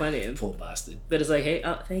so funny. Poor bastard. But it's like, hey,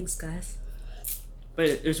 thanks guys. But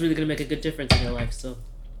it's really gonna make a good difference in your life. So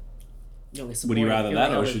you only would you rather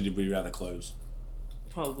that, or would you rather clothes?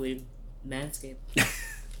 Probably Manscaped.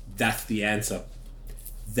 That's the answer.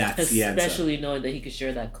 That's the answer. Especially knowing that he could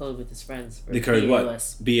share that code with his friends. For the code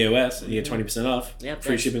BAOS. what? BOS. And you get 20% off. Yep,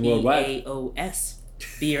 free shipping worldwide. BAOS.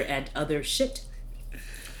 Beer and other shit.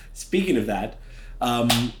 Speaking of that,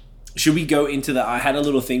 should we go into the... I had a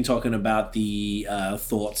little thing talking about the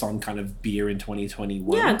thoughts on kind of beer in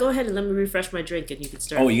 2021. Yeah, go ahead and let me refresh my drink and you can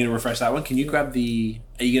start. Oh, you're going to refresh that one? Can you grab the...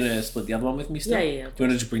 Are you going to split the other one with me still? Yeah. Do you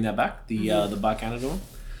want to just bring that back? The Bar Canada one?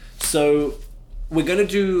 So... We're going to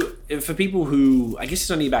do, for people who, I guess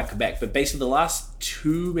it's only about Quebec, but basically the last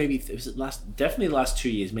definitely the last 2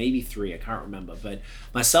 years, maybe 3, I can't remember. But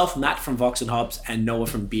myself, Matt from Vox and Hops, and Noah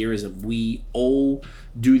from Beerism, we all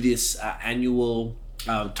do this annual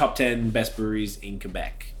top 10 best breweries in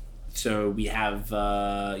Quebec. So we have,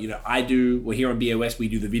 we're here on BOS, we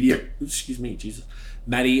do the video, excuse me, Jesus.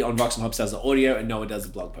 Maddie on Vox and Hops does the audio, and Noah does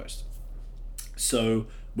the blog post. So...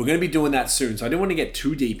 We're going to be doing that soon, so I didn't want to get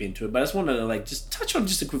too deep into it, but I just wanted to just touch on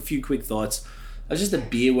just a few quick thoughts of just the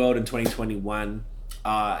beer world in 2021,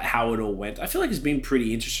 how it all went. I feel like it's been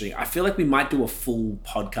pretty interesting. I feel like we might do a full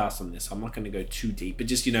podcast on this. I'm not going to go too deep, but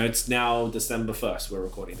just, it's now December 1st we're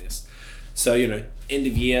recording this. So, end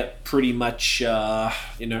of year, pretty much here. I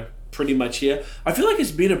feel like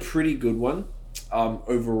it's been a pretty good one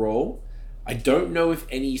overall. I don't know if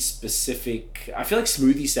any specific... I feel like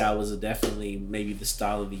smoothie sours are definitely maybe the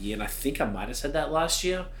style of the year, and I think I might have said that last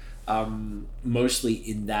year. Mostly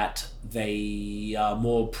in that they are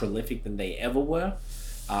more prolific than they ever were,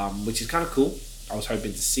 which is kind of cool. I was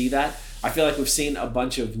hoping to see that. I feel like we've seen a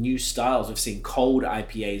bunch of new styles. We've seen cold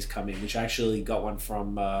IPAs come in, which I actually got one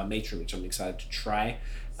from Matron, which I'm excited to try.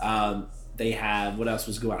 They have, what else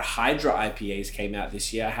was going on? Hydra IPAs came out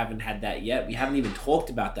this year. I haven't had that yet. We haven't even talked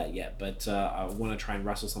about that yet, but I want to try and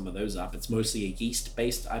rustle some of those up. It's mostly a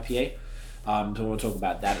yeast-based IPA. So I want to talk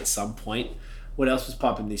about that at some point. What else was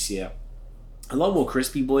popping this year? A lot more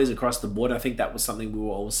crispy boys across the board. I think that was something we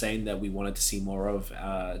were all saying that we wanted to see more of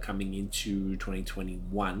coming into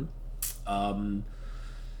 2021.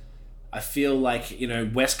 I feel like,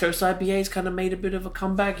 West Coast IPAs kind of made a bit of a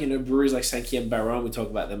comeback. Breweries like Saint Pierre Baron, we talk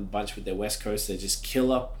about them a bunch with their West Coast. They're just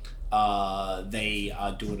killer. They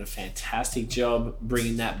are doing a fantastic job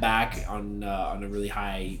bringing that back on a really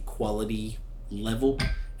high quality level.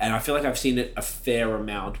 And I feel like I've seen it a fair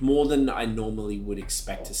amount, more than I normally would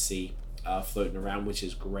expect to see floating around, which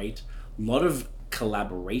is great. A lot of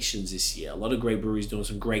collaborations this year. A lot of great breweries doing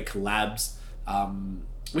some great collabs.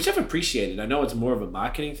 Which I've appreciated. I know it's more of a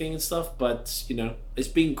marketing thing and stuff, but, it's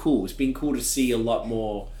been cool. It's been cool to see a lot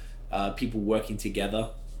more people working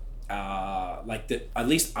together. At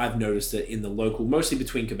least I've noticed it in the local, mostly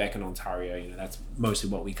between Quebec and Ontario. That's mostly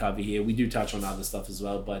what we cover here. We do touch on other stuff as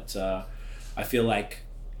well, but I feel like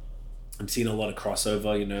I'm seeing a lot of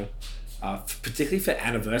crossover, particularly for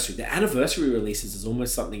anniversary. The anniversary releases is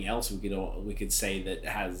almost something else we could say that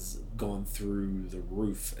has gone through the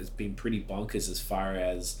roof. It's been pretty bonkers as far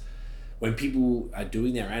as when people are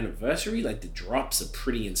doing their anniversary, like the drops are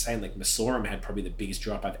pretty insane. Like Masorum had probably the biggest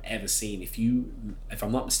drop I've ever seen. If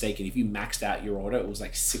I'm not mistaken, if you maxed out your order, it was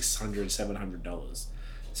like $600, $700.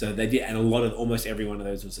 So they did, and almost every one of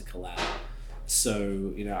those was a collab.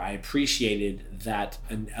 So, I appreciated that,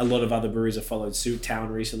 and a lot of other breweries have followed suit. Town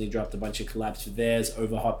recently dropped a bunch of collabs for theirs.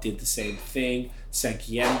 Overhop did the same thing.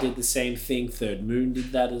 Sankyem did the same thing. Third Moon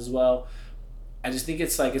did that as well. I just think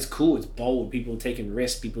it's cool. It's bold. People are taking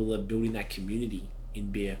risks. People are building that community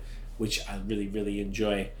in beer, which I really, really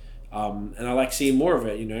enjoy. And I like seeing more of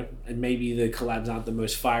it, and maybe the collabs aren't the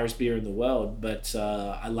most firest beer in the world, but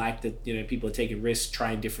I like that, people are taking risks,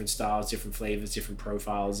 trying different styles, different flavors, different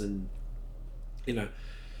profiles, and,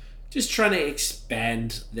 just trying to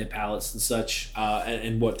expand their palettes and such,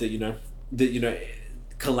 and what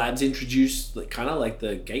collabs introduce, kind of like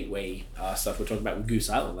the gateway stuff we're talking about with Goose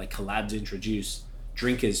Island, like collabs introduce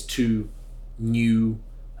drinkers to new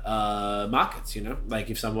markets, like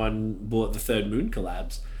if someone bought the Third Moon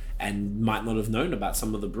collabs and might not have known about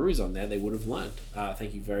some of the breweries on there, they would have learned.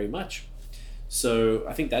 Thank you very much. So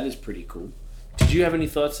I think that is pretty cool. Did you have any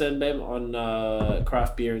thoughts then, babe, on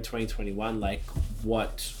craft beer in 2021? Like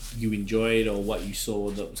what you enjoyed or what you saw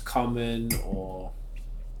that was common or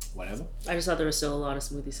whatever? I just thought there was still a lot of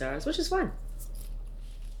smoothie sours, which is fine.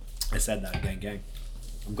 I said that, gang.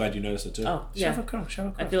 I'm glad you noticed it too. Oh, yeah.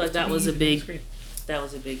 Shove I feel like that was a big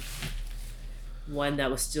one that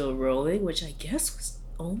was still rolling, which I guess was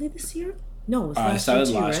only this year? No, it was last year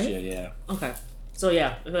too, last right? year, yeah. Okay. So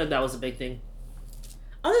yeah, I feel like that was a big thing.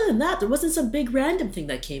 Other than that, there wasn't some big random thing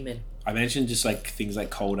that came in. I mentioned just like things like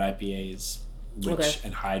cold IPAs, Okay.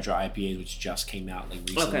 and Hydra IPAs, which just came out like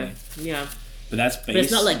recently. Okay. Yeah. But that's basically... But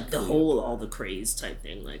it's not like the whole all the craze type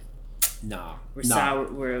thing. Like Nah.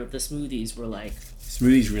 where the smoothies were like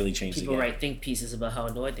Smoothies really changed people the game. write think pieces about how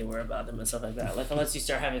annoyed they were about them and stuff like that. Like unless you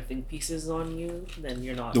start having think pieces on you, then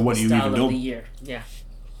you're not Then what do you style even of know? the year. Yeah.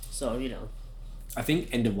 So, I think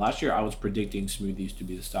end of last year I was predicting smoothies to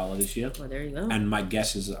be the style of this year. well, there you go. And my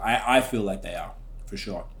guess is I feel like they are, for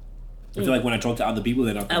sure. I feel like when I talk to other people,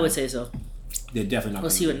 they're not I would say so. they're definitely not We'll gonna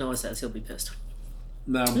see what be. Noah says. He'll be pissed.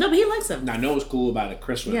 No. No, but he likes them. I know what's cool about it.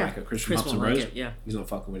 Chris would Yeah. like it. Chris from Chris Hops and won't like Rose. it, yeah. He's not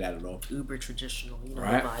fucking with that at all. Uber traditional, the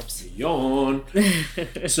Right? vibes. Yawn.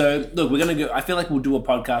 So, look, we're going to go... I feel like we'll do a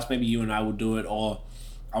podcast. Maybe you and I will do it. Or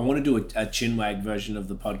I want to do a chinwag version of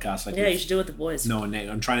the podcast. Like Yeah, with you should do it with the boys. Noah and Nate.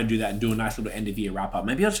 I'm trying to do that and do a nice little end-of-year wrap-up.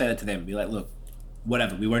 Maybe I'll say that to them. Be like, look,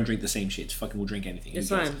 whatever. We won't drink the same shit. Fucking we'll drink anything. It's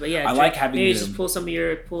Who cares? fine, but yeah, I like having maybe them- just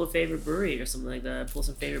pull a favorite brewery or something like that. Pull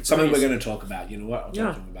some favorite Something breweries. we're going to talk about. You know what? I'll Yeah.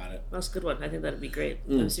 talk to them about it. That's a good one. I think that'd be great.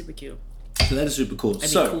 That'd be super cute. So that is super cool. I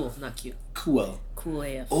mean, cool, not cute. Cool. Cool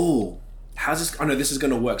AF. Oh, how's this? Oh no, this is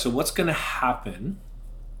going to work. So what's going to happen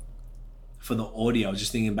for the audio? I was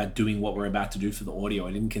just thinking about doing what we're about to do for the audio.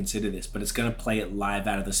 I didn't consider this, but it's going to play it live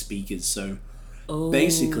out of the speakers. So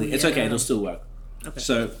basically, it's okay. It'll still work. Okay.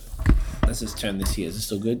 So let's just turn this here. Is this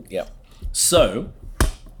still good? Yep. So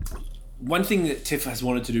one thing that Tiff has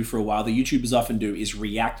wanted to do for a while, the YouTubers often do, is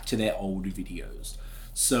react to their old videos.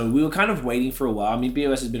 So we were kind of waiting for a while. I mean,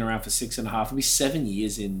 BOS has been around for 6.5. It'll be 7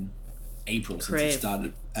 years in April since it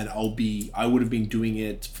started, and I would have been doing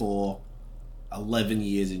it for 11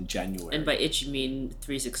 years in January. And by it, you mean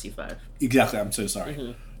 365. Exactly. I'm so sorry.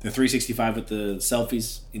 The 365 with the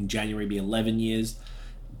selfies in January be 11 years,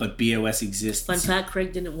 but BOS exists. Fun fact,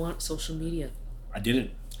 Craig didn't want social media. I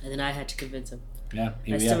didn't. And then I had to convince him. Yeah.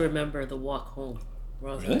 Here I we still are. remember the walk home.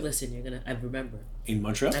 Where I was Really? like, listen, I remember. In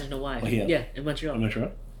Montreal? I don't know why. Oh, here. Yeah, in Montreal. In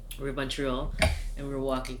Montreal? We're in Montreal, and we were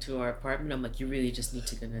walking to our apartment. I'm like, you really just we're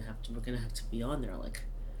gonna have to be on there. Like,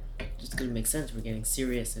 it's gonna make sense. We're getting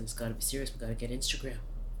serious, and it's gotta be serious. We gotta get Instagram.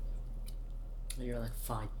 And you're like,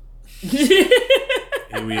 fine.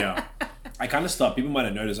 Here we are. I kind of stopped. People might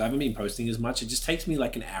have noticed I haven't been posting as much. It just takes me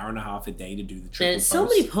like an hour and a half a day to do the triple And it's so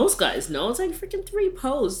post. many posts, guys. No, it's like freaking 3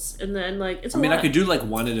 posts, and then like it's. I mean, a lot. I could do like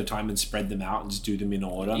one at a time and spread them out and just do them in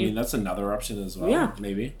order. I mean, that's another option as well. Yeah.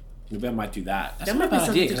 Maybe I might do that. That's That not a might be bad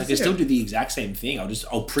something idea to because I can consider. still do the exact same thing. I'll You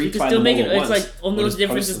can pre-try still them make all it. at It's once. like only Or the just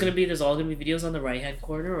difference post is them. gonna be there's all gonna be videos on the right hand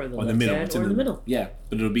corner or the Or left the middle. hand It's or in the middle. Yeah,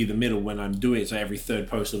 but it'll be the middle when I'm doing it. So every third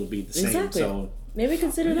post it'll be the same. Exactly. So Maybe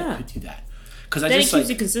consider I that. could do that because I Then it just keeps like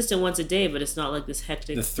you consistent once a day, but it's not like this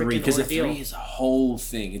hectic the 3 freaking because the ordeal. 3 is a whole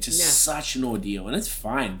thing. It's just Yeah. such an ordeal, and it's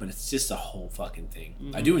fine, but it's just a whole fucking thing.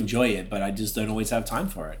 Mm-hmm. I do enjoy it, but I just don't always have time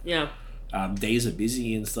for it. Yeah. Days are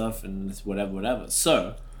busy and stuff, and it's whatever.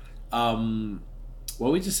 So, what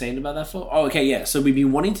were we just saying about that for? Oh, okay, yeah. So we've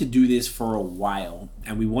been wanting to do this for a while,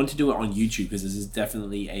 and we want to do it on YouTube because this is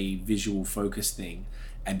definitely a visual focus thing,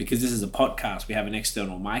 and because this is a podcast, we have an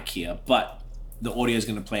external mic here, but the audio is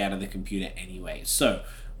going to play out of the computer anyway. So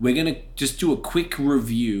we're going to just do a quick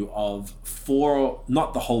review of 4,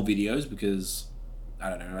 not the whole videos because I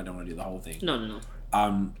don't know, I don't want to do the whole thing. No.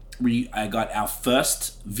 I got our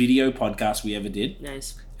first video podcast we ever did.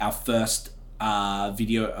 Nice. Our first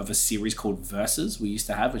video of a series called Versus we used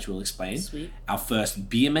to have, which we'll explain. Sweet. Our first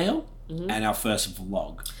beer mail and our first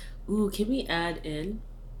vlog. Ooh, can we add in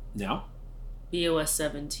Now, BOS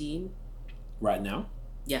 17? right now.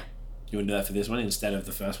 Yeah. You want to do that for this one instead of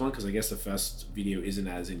the first one? Because I guess the first video isn't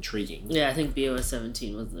as intriguing. Yeah, I think BOS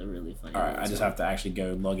 17 was the really funny All right, one I as just well. have to actually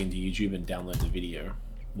go log into YouTube and download the video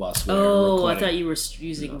whilst we're Oh, recording. I thought you were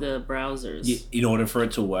using the browsers. In order for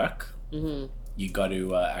it to work, you got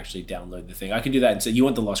to actually download the thing. I can do that. And so you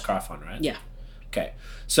want the Lost Craft one, right? Yeah. Okay.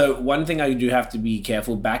 So one thing I do have to be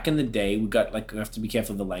careful. Back in the day, we have to be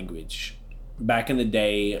careful of the language. Back in the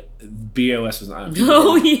day, BOS was.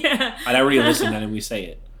 Oh, yeah. I'd already listened and we say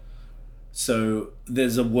it. So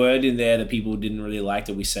there's a word in there that people didn't really like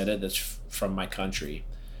that we said it. That's from my country,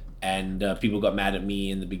 and people got mad at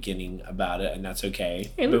me in the beginning about it, and that's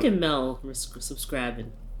okay. Hey, look But- at Mel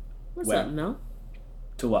subscribing. What's Where? up, Mel?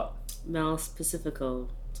 to what? Mel Pacifico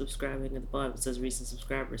subscribing at the bottom. It says recent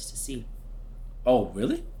subscribers to see. Oh,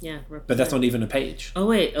 really? Yeah. But that's not even a page. Oh,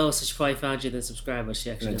 wait. Oh, so she probably found you the subscriber. She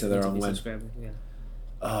actually Went to doesn't the need to wrong be one. subscriber. Yeah.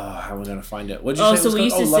 Oh, how am I gonna find it? What did you Oh, say? so it was we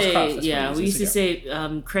used called? to Lost say, Craft. That's yeah, what we it used to is.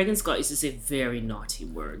 say, Craig and Scott used to say very naughty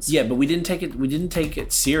words. Yeah, but we didn't take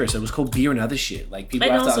it serious. It was called beer and other shit. Like people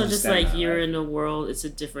And have to also just understand like that, you're right? in a world, it's a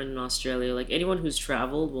different in Australia. Like anyone who's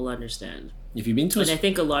traveled will understand. If you've been to And I a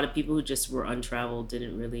think a lot of people who just were untraveled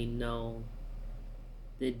didn't really know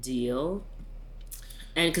the deal.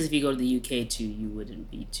 And because if you go to the UK too, you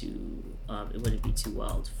wouldn't be too, it wouldn't be too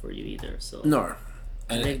wild for you either. So no,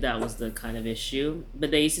 I think that was the kind of issue.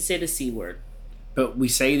 But they used to say the C word. but we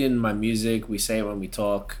say it in my music. We say it when we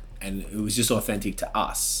talk, and it was just authentic to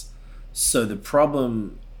us. So the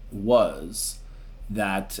problem was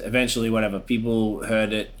that eventually, whatever, people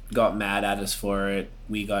heard it, got mad at us for it.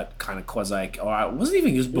 We got kind of quasi, or I wasn't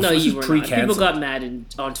even used before. No, this you was were not. pre-cancelled. People got mad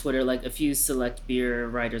on Twitter. Like a few select beer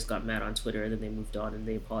writers got mad on Twitter, and then they moved on and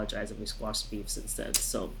they apologized, and we squashed beef since then.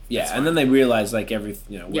 So Yeah, and then they realized like yeah,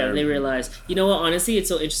 where- they realized. You know what? Honestly, it's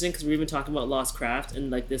so interesting because we've been talking about Lost Craft,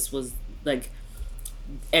 and like this was like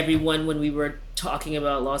everyone when we were talking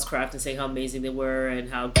about Lost Craft and saying how amazing they were and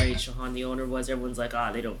how great Shahan the owner was. Everyone's like,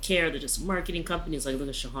 they don't care. They're just a marketing company. It's like, look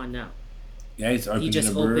at Shahan now. Yeah, he's opened He just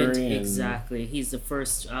a brewery opened and exactly. He's the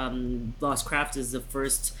first. Lost Craft is the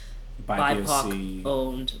first by BIPOC POC.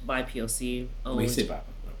 owned by POC owned. When you say BIPOC,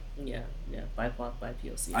 Yeah, BIPOC by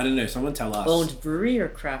POC. I don't know. Someone tell us. Owned brewery or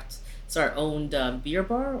craft? Sorry, owned beer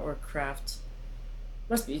bar or craft?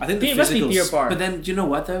 Must be. I think the it must be physical, beer bar. But then, do you know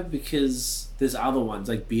what though? Because there's other ones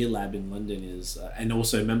like Beer Lab in London is, and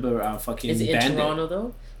also remember our fucking is it in Bandit. Toronto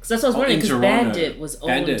though? Because that's what I was Oh, wondering. in Because Toronto. Bandit was owned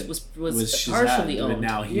Bandit was Shazam, partially but owned.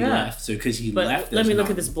 now he yeah. left. So because he But left, let me there's look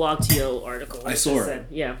none. at this Blogto article. I It saw it. said-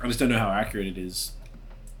 Yeah. I just don't know how accurate it is.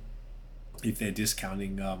 If they're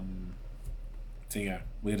discounting, we're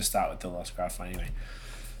gonna start with the Lost Craft one anyway.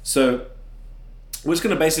 So we're just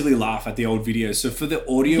gonna basically laugh at the old videos. So for the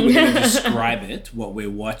audio, we're gonna describe it, what we're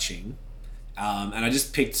watching, and I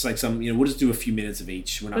just picked like some. We'll just do a few minutes of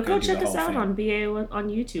each. We're not But gonna go do check the us whole out thing. on BA on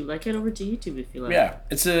YouTube. Like head over to YouTube if you like. Yeah,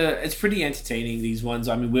 it's pretty entertaining, these ones.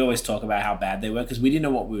 I mean, we always talk about how bad they were because we didn't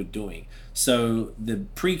know what we were doing. So the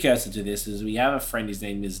precursor to this is we have a friend. His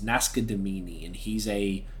name is Nazca Domini, and he's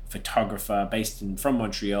a photographer based from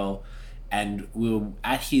Montreal. And we were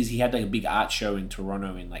at he had like a big art show in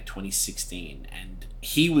Toronto in like 2016, and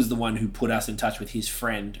he was the one who put us in touch with his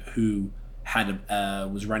friend who had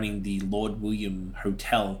was running the Lord William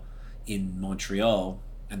Hotel in Montreal.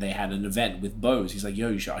 And they had an event with Bose. He's like,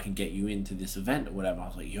 yo, I can get you into this event or whatever. I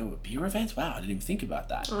was like, yo, a beer event? Wow, I didn't even think about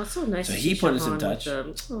that. Oh, it's so nice. So to he see put us in Shahan touch.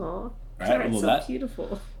 with the, aw, Right, Jared's all so that.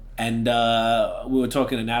 beautiful. And we were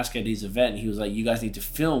talking to Nazca at his event, and he was like, you guys need to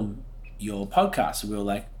film your podcast. So we were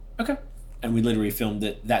like, okay. And we literally filmed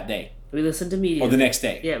it that day. We listened immediately. Or the next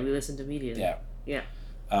day. Yeah, we listened immediately. Yeah. Yeah.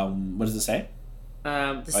 What does it say?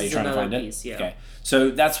 This Are you is trying to another find piece. it? Yeah. Okay. So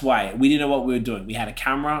that's why. We didn't know what we were doing. We had a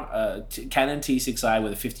camera, Canon T6i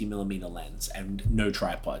with a 50mm lens and no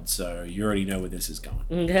tripod. So you already know where this is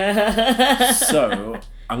going. So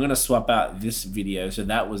I'm going to swap out this video. So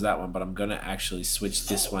that was that one, but I'm going to actually switch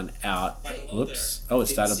this one out. Whoops. Oh, it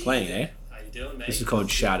started playing, eh? This is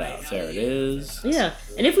called Shout Out. There it is. Yeah,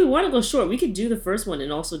 and if we want to go short, we could do the first one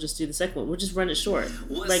and also just do the second one. We'll just run it short.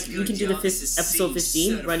 Like we can do the episode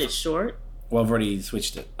 15, run it short. Well, I've already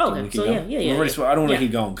switched it. Oh, Do you want okay. to So keep yeah, going? yeah, We've yeah. already I don't want to Yeah.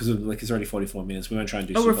 keep going because like it's already 44 minutes. We're going to try and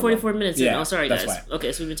do Oh, we're super 44 long. minutes in. Yeah, Oh, sorry, that's guys. why.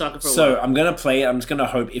 Okay, so we've been talking for a So while. I'm going to play it. I'm just going to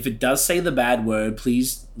hope. If it does say the bad word,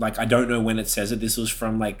 please, like, I don't know when it says it. This was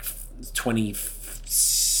from, like,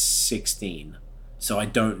 2016. So I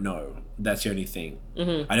don't know. That's the only thing.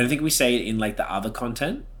 I don't think we say it in, like, the other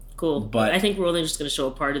content. Cool. But I think we're only just going to show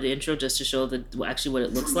a part of the intro just to show actually what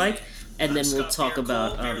it looks like, and then we'll talk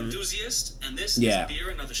about. Yeah.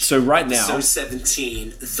 So right now, So 17,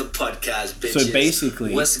 the podcast, bitches. so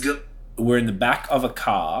basically, What's good? we're in the back of a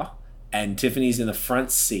car, and Tiffany's in the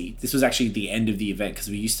front seat. This was actually the end of the event because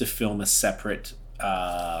we used to film a separate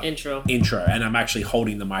intro, and I'm actually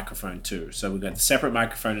holding the microphone too. So we've got the separate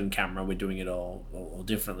microphone and camera. We're doing it all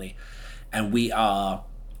differently, and we are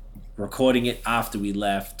recording it after we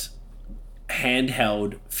left.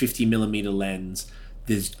 Handheld 50mm lens.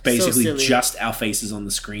 There's basically silly. just our faces on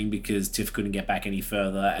the screen because Tiff couldn't get back any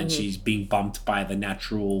further, and she's being bumped by the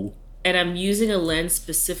natural. and I'm using a lens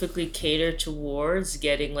specifically catered towards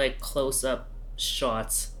getting like close-up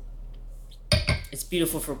shots. It's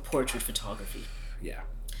beautiful for portrait photography, Yeah.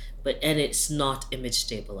 and it's not image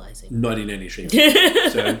stabilizing. Not in any shape.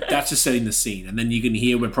 So that's just setting the scene, and then you can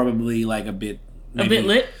hear we're probably like a bit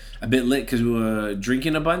lit. a bit lit because we were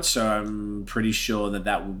drinking a bunch. So I'm pretty sure that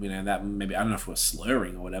that maybe, I don't know if we're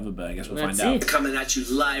slurring or whatever, but I guess we'll Let's find see. out. Coming at you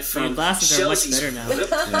live from Your glasses are much Chelsea's better now.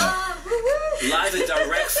 Live and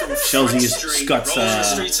direct from Chelsea Front is Street, Scott's, Roller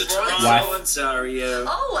Streets of Toronto, wife. Ontario.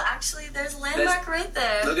 Oh, actually, there's a landmark right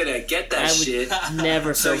there. Look at that, get that I would shit.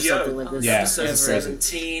 never So, film yo, something like this. Yeah, Episode it's ever. crazy.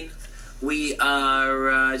 17. We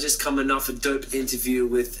are just coming off a dope interview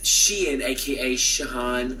with Sheehan, aka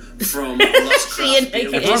Shahan from Lost Sheehan, Craft Beer.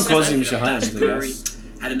 aka Everyone calls him Shahan. Shahan, I Brewery. guess.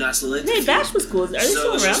 Had a nice little interview. Hey, Bash was cool. Are they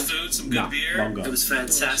still So, around? Food, some good No, beer. long gone. It was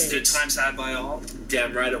fantastic. Good times had by all.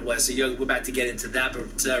 Damn right it was. So, yo, we're about to get into that,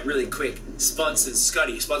 but really quick. Sponsors,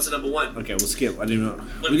 Scotty, sponsor number one. Okay, we'll skip. I didn't know.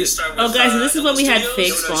 Let me start with, Oh, guys, and this is when we had Studios. fake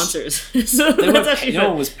No, no, sponsors. So They that's were, actually no fun.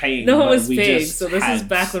 one was paying. No one but was we paying. just So this is had-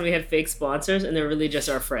 back when we had fake sponsors, and they're really just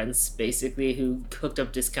our friends, basically, who hooked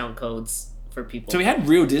up discount codes for people. So we had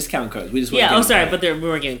real discount codes. We just weren't Yeah, getting sorry, paid. but we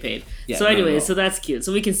weren't getting paid. Yeah, so not at anyway, all. so that's cute.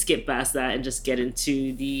 So we can skip past that and just get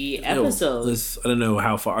into the Ew, episode. I don't know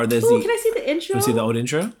how far. There's Oh, the. can I see the intro? Can you see the old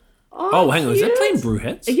intro? Oh, hang on. Is that cute. playing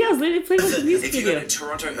Brewheads? Yeah, I was literally playing with the music If you go video. to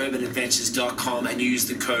TorontoUrbanAdventures.com and you use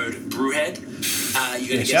the code BrewHead, you're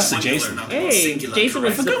going to shouts get to Jason. Hey, Jason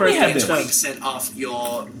was the Forgot we first had to this. start. 20% off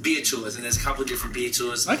your beer tours, and there's a couple of different beer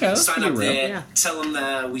tours. Okay, that's Sign pretty up real. there, Yeah. tell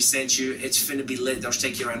them we sent you. It's finna be lit. They'll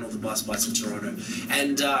take you around all the bus spots in Toronto.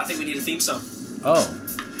 And I think we need a theme song. Oh,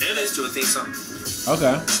 Yeah, let's do a theme song.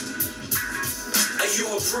 okay. Are you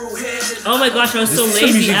a brewhead? Oh my gosh, I was so This is a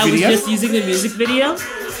lazy. music I was video? just using the music video.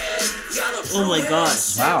 Oh my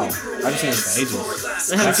gosh. Wow. I haven't seen this for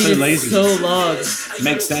ages. I haven't That's seen so it lazy. so long.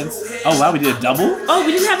 Makes sense. Oh, wow. We did a double? Oh,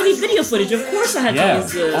 we didn't have any video footage. Of course I had Yeah. to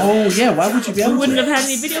use the... Oh, yeah. Why would you be we able wouldn't to? have had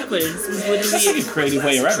any video footage. We wouldn't That's like be... a creative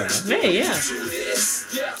way around it. Hey, yeah.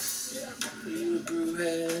 You a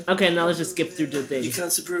brewhead? Okay, now let's just skip through the You thing.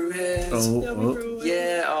 can't say brewheads. Oh,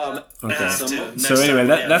 Yeah, okay. So anyway,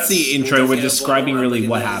 that's the intro. We're describing really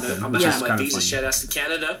what happened, which yeah, is my kind of visa. funny. Shout outs to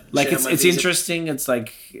Canada. Like Shout out my it's visa. interesting. It's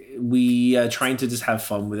like we are trying to just have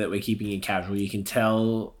fun with it. We're keeping it casual. You can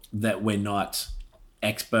tell that we're not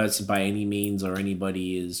experts by any means, or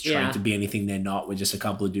anybody is trying Yeah. to be anything they're not. We're just a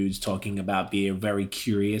couple of dudes talking about being very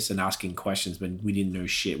curious and asking questions, but we didn't know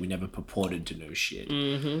shit. We never purported to know shit.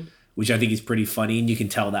 Mm-hmm. Which I think is pretty funny, and you can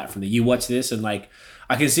tell that from you watch this, and like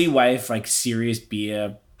I can see why if like serious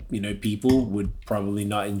beer, people would probably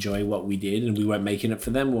not enjoy what we did, and we weren't making it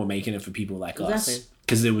for them. We were making it for people like us, Exactly.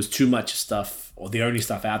 because there was too much stuff, or the only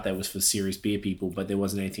stuff out there was for serious beer people, but there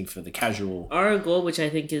wasn't anything for the casual. Our goal, which I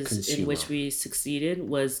think is in Consumer. which we succeeded,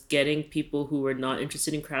 was getting people who were not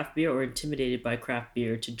interested in craft beer or intimidated by craft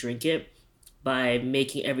beer to drink it by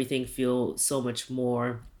making everything feel so much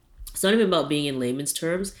more. It's not even about being in layman's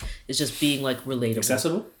terms. It's just being like relatable.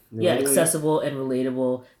 Accessible? Yeah, Relatable, accessible and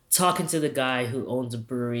relatable. Talking to the guy who owns a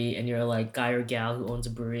brewery, and you're like guy or gal who owns a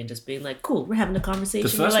brewery, and just being like, "Cool, we're having a conversation."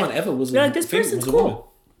 The first We're one ever was. You're like, this I think person's was a woman.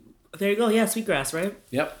 cool. There you go. Yeah, Sweetgrass, right?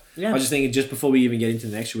 Yep. Yeah. I was just thinking, just before we even get into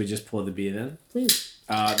the next, should we just pour the beer then? Please.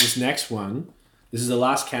 This next one, this is the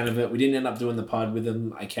last can of it. We didn't end up doing the pod with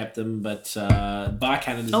them. I kept them, but Bar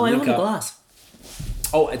Canada's Oh, I link want the up. glass.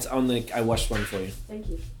 Oh, it's on the. I washed one for you. Thank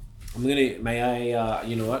you. May I,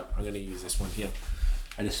 you know what? I'm gonna use this one here.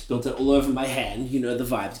 I just spilled it all over my hand. You know the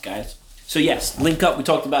vibes, guys. So yes, Link Up, we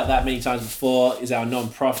talked about that many times before, is our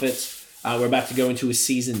non-profit. We're about to go into a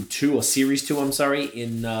season 2, or series 2, I'm sorry,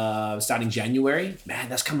 in starting January. Man,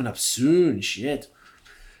 that's coming up soon. Shit.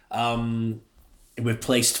 We've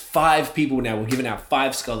placed 5 people now. We're giving out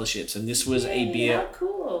 5 scholarships, and this was a beer. How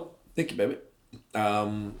cool. Thank you, baby.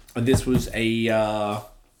 And this was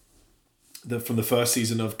from the first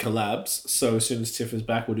season of Collabs. So as soon as Tiff is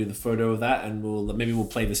back, we'll do the photo of that, and we'll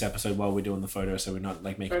play this episode while we're doing the photo, so we're not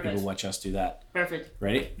like making Perfect. people watch us do that. Perfect.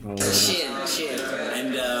 Ready? Shit.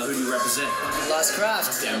 And who do you represent? Lost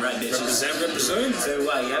Craft. Damn right, bitches. Represent. So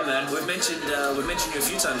yeah, man. We've mentioned you a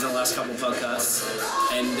few times on the last couple of podcasts,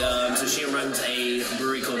 and so she runs a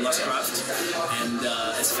brewery called Lost Craft, and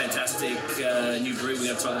it's a fantastic new brewery.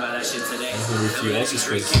 We're gonna talk about that shit today. Review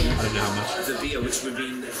also, I don't know how much. The beer, which we've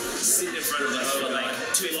been sitting in front of us for like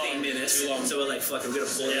 15 minutes, so we're like, fuck, we're gonna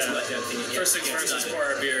pour this much out thing. First things first, let's pour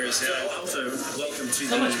our beers. So also, welcome to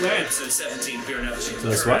So much swearing. episode 17 of Beer and Average.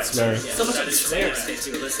 That's what? Swearing. So much swearing.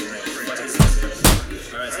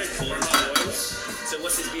 Alright, so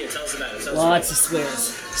what's this beer? Tell us about it. Lots of swears.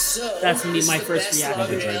 So That's gonna be my what's the first best reaction.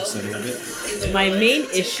 lager Drink ale some of it. in the My world? main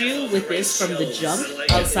issue with this from the jump,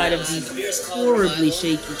 outside of the horribly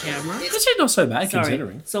shaky camera. It's actually not so bad Sorry.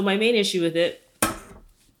 considering. So my main issue with it,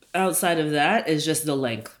 outside of that, is just the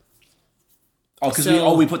length. Oh, because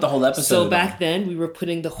So- we put the whole episode. So on. back then, we were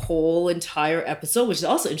putting the whole entire episode, which is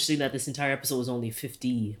also interesting that this entire episode was only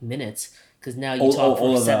 50 minutes, because now you talk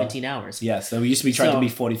all for of 17 hours. Yeah, so we used to be trying So- to be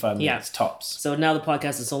 45 yeah. minutes tops. So now the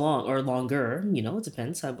podcast is so long or longer. You know, it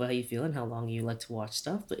depends how you feel and how long you like to watch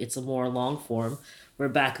stuff. But it's a more long form. Where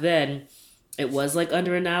back then, it was like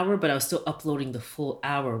under an hour, but I was still uploading the full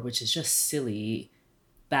hour, which is just silly.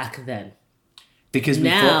 Back then. Because we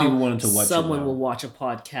thought people Now wanted to watch someone it. will watch a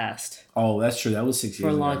podcast Oh, that's true. That was 6 years for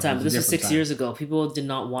a long ago. time. It But was this a was different 6 time. years ago. People did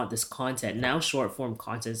not want this content. Now short form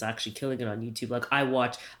content is actually killing it on YouTube. Like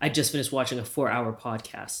I just finished watching a 4-hour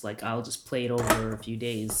podcast. Like I'll just play it over a few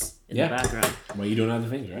days in Yeah. the background. Well, you doing other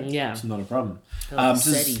things, right? Yeah. It's not a problem. Oh, This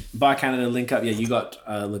is SETI. Bar Canada link up. Yeah, you got,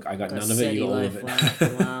 look, I got none of it. You got all of it.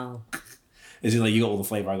 Wow. Wow. Is it like you got all the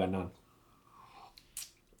flavor? I got none.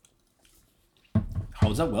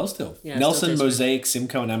 Holds up well still. Yeah, it Nelson, still tastes Mosaic,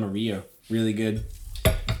 Simcoe, and Amarillo. Really good.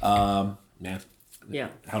 Yeah. Yeah.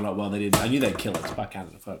 Held up well. They did. I knew they'd kill it. It's Bar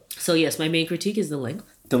Canada. Fuck. So yes, my main critique is the length.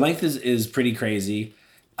 The length is pretty crazy.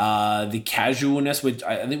 The casualness, which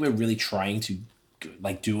I think we're really trying to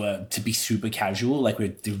like to be super casual. Like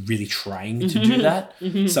we're really trying to do that.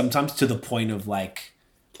 Sometimes to the point of like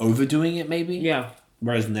overdoing it, maybe. Yeah.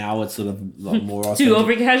 Whereas now it's sort of a lot more Too authentic.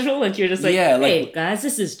 over casual. Like you're just like, Yeah, hey like- guys,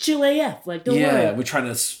 this is chill AF. Like don't Yeah, worry. we're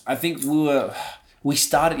trying to. I think we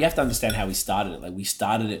started. You have to understand how we started it. Like we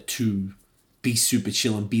started it to be super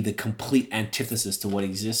chill and be the complete antithesis to what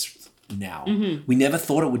exists now. We never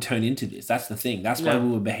thought it would turn into this. That's the thing. That's why No. we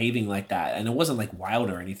were behaving like that, and it wasn't like wild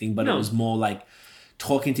or anything, but it No. was more like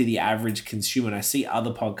talking to the average consumer. And I see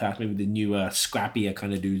other podcasts, maybe the newer, scrappier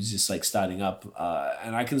kind of dudes, just like starting up,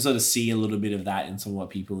 and I can sort of see a little bit of that in some of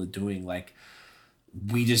what people are doing. Like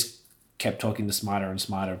we just kept talking to smarter and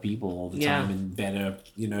smarter people all the Yeah. time and better,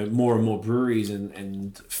 more and more breweries,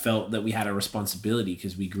 and felt that we had a responsibility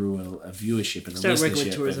because we grew a viewership and a Start working listenership.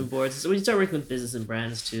 with tourism boards. So when you start working with business and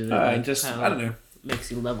brands too, and, like just how I don't know.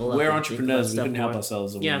 makes you level up. We're and think about entrepreneurs. We stuff couldn't help more.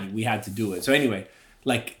 ourselves. And Yeah. we had to do it. So anyway,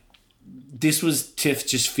 like this was Tiff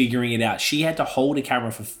just figuring it out. She had to hold a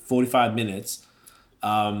camera for 45 minutes.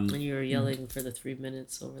 And you were yelling for the 3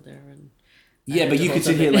 minutes over there, and Yeah, had but to you hold could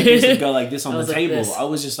sit here something. like this and go like this on I the was like table. this. I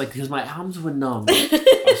was just like, because my arms were numb. I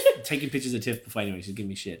was taking pictures of Tiff before anyway. She's giving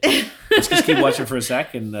me shit. Let's just keep watching for a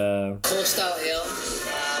sec and Cold style ale.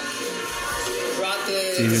 Brought the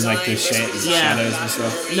see even like the design, Yeah. shadows and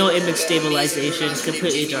stuff. no image stabilization,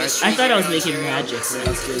 completely dark. I thought I was making magic when I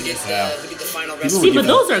was doing this. We did the final People See, would but give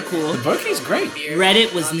those are cool. The bokeh's great.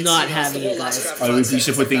 Reddit was not having it, guys. Oh, we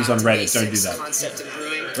should put things on Reddit. Don't do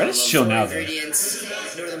that. Reddit's chill now, though.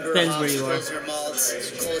 Depends where you are.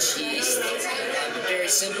 Very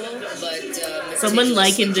simple, but Someone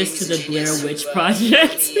likened this to the Blair Witch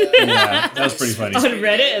Project Yeah, that was pretty funny. on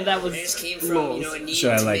Reddit, and that was came from lols. Should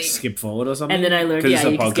I like skip forward or something? And then I learned, because yeah, it's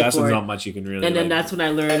you a can skip podcast. There's forward. not much you can really. And then like, that's when I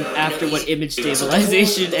learned after what image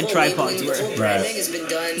stabilization and tripods were. Right.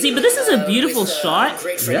 See, but this is a beautiful shot.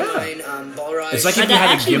 Yeah. It's like if Like, you I had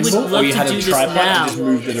a actually would gimbal or love you to had do a this tripod now. and just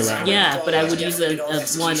moved it around. Yeah, but I would use a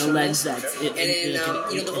lens that's And then,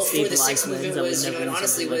 a stabilized lens. I would never use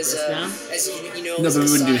something like this now. No, but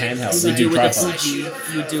we wouldn't do handheld. We We'd do do with the tripods. Fuji.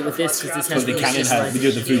 You would do it with this because this Because has the Canon had, we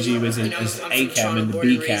do the Fuji was A cam and the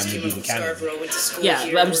B cam would be the Canon. Yeah,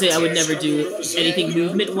 but I'm just saying I would never do anything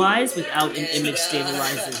movement wise without an image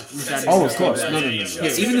stabilizer. Without an Oh, image of course. stabilizer. No.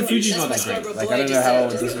 Even the Fuji's not that great. Like I don't know how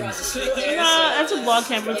this is Nah, that's a vlog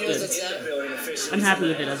camera. It's good. I'm happy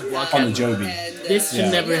with it as a vlog on the camera. Joby. This should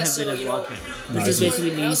Yeah. never have been a vlog camera. No, This is it's-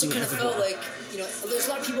 basically me using it as a vlog. There's a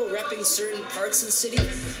lot of people repping in certain parts of the city,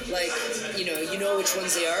 like you know which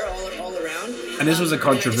ones they are all around. And this was a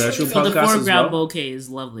controversial So the podcast as foreground well. bouquet is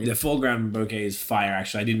lovely. The foreground bouquet is fire.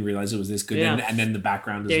 Actually, I didn't realize it was this good. Yeah. And then the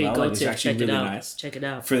background as there you well. go, Like, it's Tiff. actually Check it really out. nice. Check it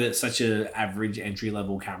out. For such a average entry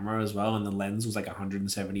level camera as well, and the lens was like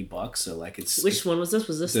 $170. So like it's Which one was this?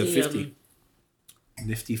 Was this the the 50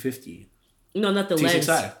 nifty 50. no, not the T6i.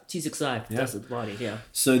 lens. T6i. Yeah. That's the body. Yeah.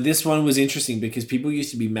 So this one was interesting because people used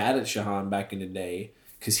to be mad at Shahan back in the day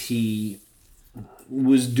because he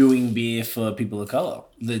was doing beer for people of color,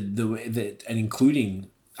 and including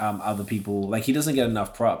other people. Like he doesn't get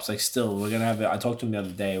enough props. Like still, we're gonna have it. I talked to him the other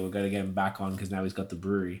day. We're gonna get him back on because now he's got the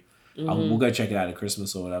brewery. We'll go check it out at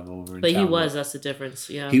Christmas or whatever. Over in But he town. was. That's the difference.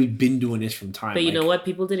 Yeah. He'd been doing this from time. But you like, know what?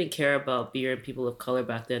 People didn't care about beer and people of color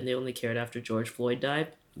back then. They only cared after George Floyd died.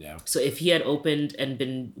 Yeah. So if he had opened and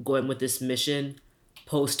been going with this mission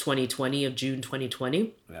post 2020 of June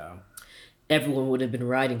 2020, Yeah. everyone would have been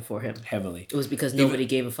riding for him. Heavily. It was because nobody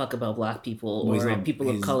gave a fuck about black people Well, he's or not- people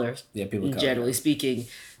of he's- color. yeah, people of color, Generally yeah. speaking,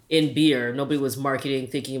 in beer, nobody was marketing,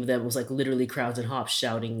 thinking of them. It was like literally crowds and hops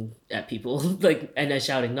shouting at people, like, and then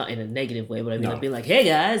shouting not in a negative way, but I mean, No. like being like, "Hey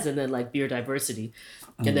guys," and then like beer diversity,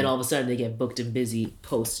 and then all of a sudden they get booked and busy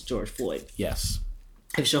post George Floyd. Yes.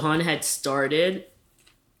 If Shahan had started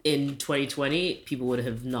in 2020, people would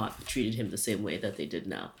have not treated him the same way that they did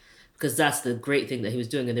now. Because that's the great thing that he was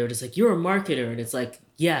doing. And they were just like, you're a marketer. And it's like,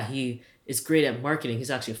 yeah, he is great at marketing. He's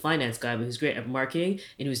actually a finance guy, but he's great at marketing.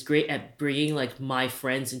 And he was great at bringing like my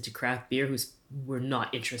friends into craft beer were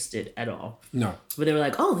not interested at all. No. But they were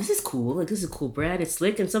like, oh, this is cool. Like, this is a cool brand. It's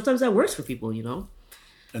slick. And sometimes that works for people, you know?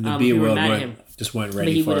 And the we beer were world mad at him. just weren't But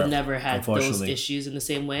ready he for would it. have never had those unfortunately. issues in the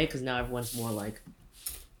same way because now everyone's more like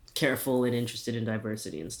careful and interested in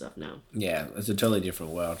diversity and stuff now. Yeah, it's a totally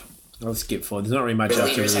different world. I'll skip forward. There's not really much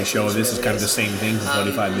else to really show. This is kind of the same thing for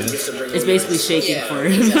 45 minutes. It's basically shaking Yeah, for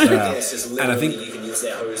exactly. Yeah. This is And I think- literally, you can use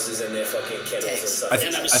their hoses and their fucking kettles and stuff. I And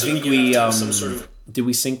I'm think assuming we you have to have some sort of did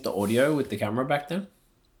we sync the audio with the camera back then?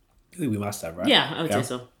 I think we must have, right? Yeah, I would say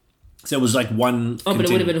so. So it was like one. Oh, but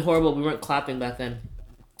it would have continu- been horrible. We weren't clapping back then.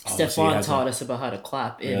 so you Stefan had to- taught us about how to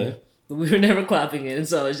clap in. Really? But we were never clapping in,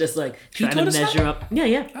 so it's just like trying to taught us measure that? up. Yeah,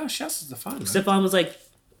 yeah. Oh, shouts to fun. Man. Stefan was like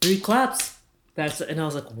 3 claps. And I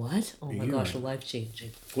was like, what? Oh my You gosh, were- life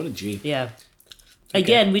changing. What a G. Yeah.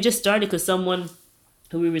 Again, we just started because someone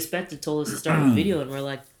who we respected told us to start a video, and we're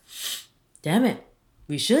like, damn it,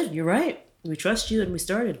 we should. You're right. We trust you, and we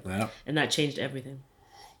started. Yeah. And that changed everything.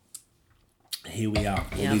 Here we are,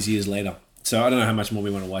 all Yeah. these years later. So I don't know how much more we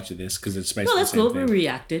want to watch of this because it's basically No, that's the same cool. thing. We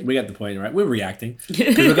reacted. We got the point, right? We're reacting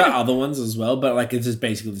because we've got other ones as well, but like it's just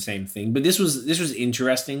basically the same thing. But this was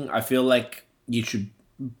interesting. I feel like you should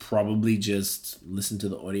probably just listen to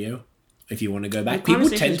the audio if you want to go back. The People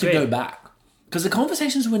tend conversation's to great. go back because the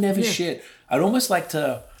conversations were never shit. I'd almost like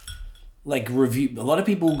to like review. A lot of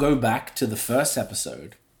people go back to the first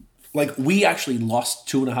episode. Like we actually lost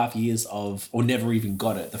 2.5 years of, or never even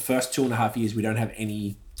got it. The first 2.5 years, we don't have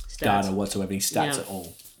any Stats. data whatsoever, any stats Yeah. at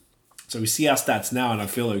all. So we see our stats now, and I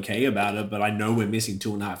feel okay about it. But I know we're missing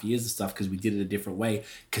 2.5 years of stuff because we did it a different way.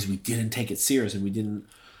 Because we didn't take it serious, and we didn't.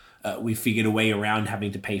 We figured a way around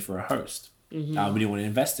having to pay for a host. We didn't want to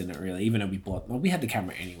invest in it really, even though we bought. Well, we had the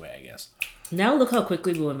camera anyway, I guess. Now look how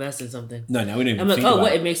quickly we'll invest in something. No, we didn't. Even I'm like, think oh, about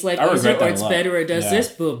what? it. It makes life I regret easier, that or a it's lot. better, or it does Yeah. this.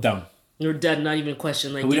 Boom. Dumb. You're dead, not even a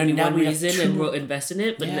question. Like, But we give me don't- now one we have reason and two- we'll invest in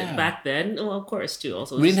it. But Yeah. back then, well, of course, too.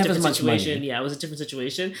 Also, We it was didn't a have as different much money. situation. Yeah, it was a different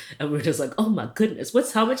situation. And we were just like, oh my goodness,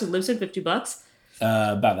 how much is Libsyn? $50?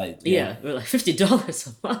 About that. Yeah, we we're like $50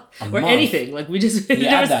 a month or month. anything. Like we just You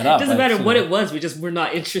add that up, doesn't matter that's, what you it was. We just were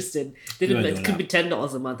not interested. weren't It doing could that. be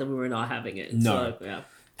 $10 a month, and we were not having it. No. So, yeah.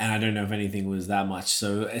 And I don't know if anything was that much.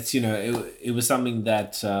 So it's, it was something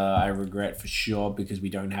that I regret for sure because we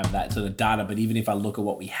don't have that sort of data. But even if I look at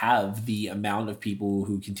what we have, the amount of people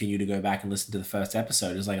who continue to go back and listen to the first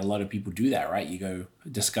episode is like a lot of people do that, right? You go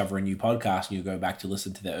discover a new podcast and you go back to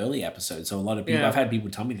listen to the early episodes. So a lot of people, Yeah. I've had people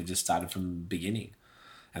tell me they just started from the beginning.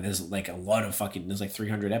 And there's like a lot of there's like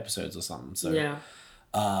 300 episodes or something. So Yeah.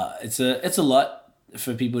 it's a lot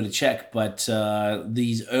for people to check, but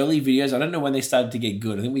these early videos, I don't know when they started to get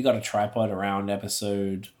good. I think we got a tripod around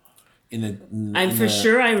episode I'm for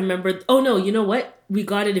sure I remember. Oh no, you know what? We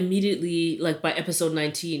got it immediately, like by episode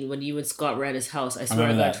 19 when you and Scott were at his house. I I swear I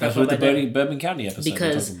remember got that. That's tripod what by the then. Bourbon County episode we're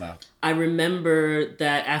Because talking about. I remember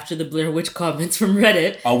that after the Blair Witch comments from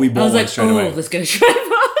Reddit, Oh, we I bought was one like, straight away. let's get a tripod.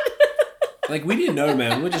 Like we didn't know,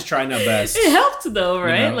 man. We were just trying our best. It helped though,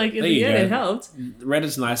 right? know, Like in there the you end, go. it helped.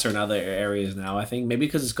 Reddit's nicer in other areas now. I think maybe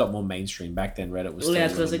because it's got more mainstream. Back then, Reddit was. Well, Still yeah, a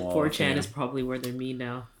because little like more, 4chan is probably where they're mean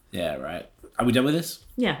now. Yeah, right. Are we done with this?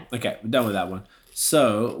 Yeah. Okay, we're done with that one.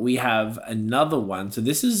 So we have another one. So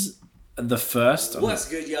this is the first. What's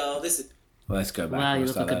good, y'all? This is Let's go back. Wow, you Let's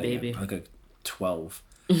look start like a that baby. again. I look like 12.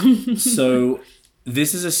 So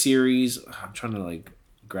this is a series. I'm trying to like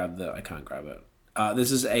grab the. I can't grab it.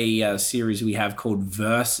 This is a series we have called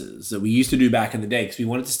Versus that we used to do back in the day because we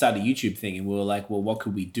wanted to start a YouTube thing and we were like, well, what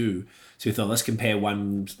could we do? So we thought, let's compare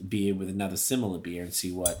one beer with another similar beer and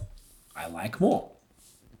see what I like more.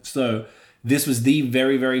 So this was the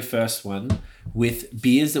very, very first one with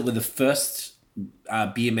beers that were the first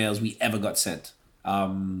beer mails we ever got sent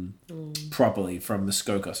properly from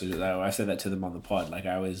Muskoka. So I said that to them on the pod. Like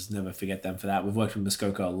I always never forget them for that. We've worked with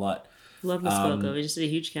Muskoka a lot. Love Muskoka. We just did a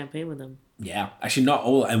huge campaign with them. Yeah, actually not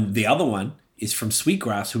all. And the other one is from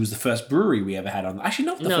Sweetgrass, who was the first brewery we ever had on. Actually,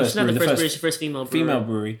 not the No, first it's not brewery. the first brewery. It's the first female brewery. Female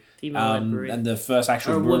brewery. Female-led brewery. And the first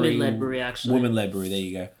actual Or brewery. women-led brewery, actually. Women-led brewery, there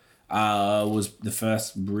you go. Was the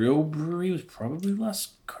first real brewery was probably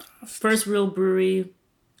Lost Craft. First real brewery.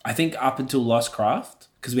 I think up until Lost Craft,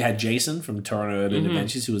 because we had Jason from Toronto Urban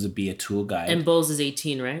Adventures, who was a beer tour guide. And Bowles is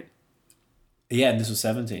 18, right? Yeah, and this was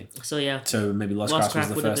 17. So yeah. So maybe Lost Craft was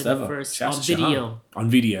the would have first been ever. the first Shouts on to Shahan. video. On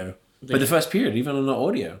video. But the first period, even on the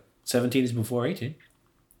audio. 17 is before 18.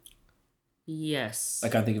 Yes. I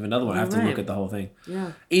can't think of another one. I have to Right. look at the whole thing.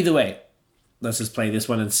 Yeah. Either way, let's just play this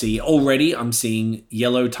one and see. Already, I'm seeing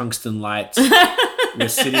yellow tungsten lights. We're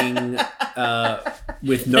sitting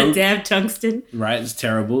with no... The damn tungsten. Right, it's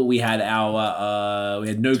terrible. We had our... we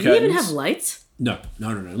had no Do curtains. we even have lights? No. Oh,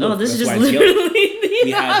 Look, this is that's just why it's yellow. literally the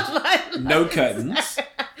We had outline. no curtains.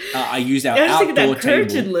 I used our I was thinking outdoor that table.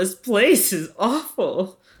 curtainless place is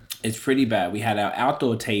awful. It's pretty bad. We had our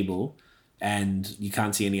outdoor table, and you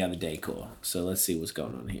can't see any other decor. So let's see what's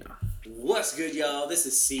going on here. What's good, y'all? This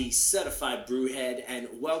is C, Certified Brewhead, and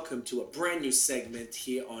welcome to a brand new segment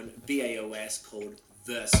here on BAOS called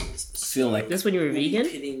Versus. Feel like That's when you were we'll be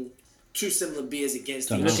vegan? pitting two similar beers against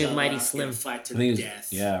Don't each know. other Looking mighty in slim. a fight to I think the it's, death.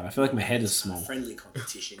 yeah, I feel like my head is small. Friendly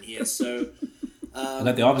competition here. So I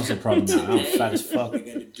got the opposite problem now. I'm fat as fuck. we're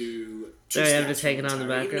going to do two Sorry, I'm stouts just hanging from on in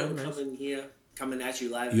the Ontario. background. Nice. Coming here, coming at you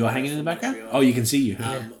live. You're hanging in the from background? Montreal. Oh, you can see you.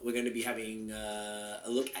 We're going to be having a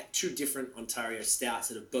look at two different Ontario stouts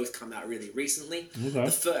that have both come out really recently. Okay.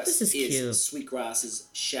 The first This is cute. Sweetgrass's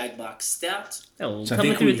Shagbark Stout. Oh, So I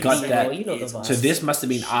coming think through we the got email, that. You know the vibe. So this must have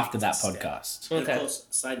been after that podcast. And Okay. of course,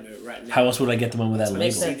 side note, right now. How else would I get the one with that as we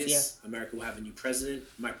Makes label? see sense. this, America will have a new president.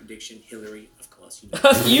 My prediction, Hillary, of course. You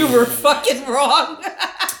know. You were fucking wrong.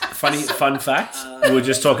 Fun fact. We were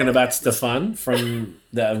just talking about Stefan from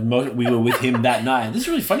we were with him that night. This is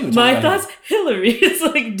really funny. We're talking My about him. thoughts, Hillary. It's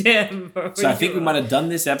like, damn, bro. So I think we might have done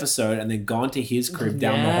this episode and then gone to his crib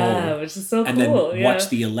down the hall. which is so And cool. then yeah. watched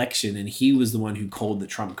the election, and he was the one who called that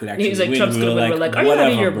Trump could actually He was like, win. Trump's We gonna were win. We're like, are you out of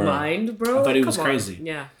whatever, your bro. mind, bro? I thought he Come was on. crazy.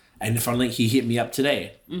 Yeah. And finally, he hit me up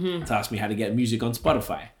today to ask me how to get music on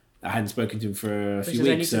Spotify. I hadn't spoken to him for a Which few is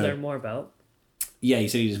I need weeks. to So learn more about. yeah, he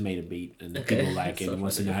said he just made a beat and Okay. people like it So and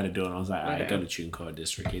wants to funny. know how to do it. And I was like, all right, Okay. go to TuneCore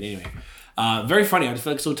District. Anyway, very funny. I just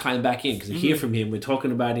feel like it's all tying back in because I hear from him. We're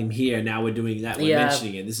talking about him here. Now we're doing that. We're Yeah.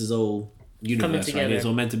 mentioning it. This is all universe, right? together. It's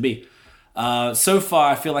all meant to be. So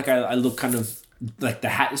far, I feel like I look kind of like the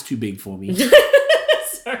hat is too big for me.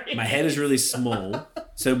 Sorry. My head is really small.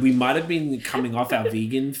 So we might have been coming off our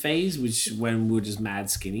vegan phase, which when we were just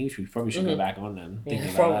mad skinny, which we probably should go back on then. Thinking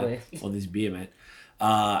about probably. that. All this beer, man.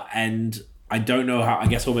 And I don't know how, I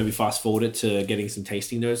guess we'll maybe fast forward it to getting some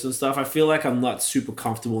tasting notes and stuff. I feel like I'm not super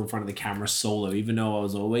comfortable in front of the camera solo, even though I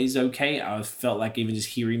was always okay. I felt like even just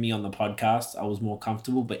hearing me on the podcast, I was more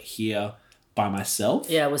comfortable, but here by myself.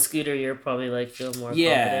 Yeah, with Scooter, you're probably like feel more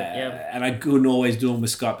Yeah, confident. Yeah. and I couldn't always do them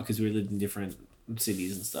with Scott because we lived in different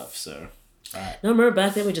cities and stuff. So, No, remember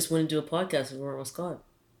back then we just wouldn't do a podcast if we weren't with Scott.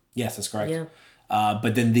 yes, that's correct. Yeah.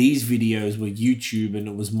 But then these videos were YouTube, and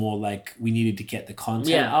it was more like we needed to get the content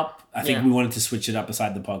Yeah. up. I think Yeah. we wanted to switch it up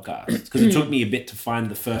beside the podcast because it took me a bit to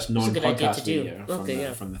find the first a good idea non-podcast to do. video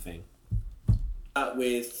Okay, from the thing. Start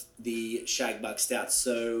with the Shagbark Stout.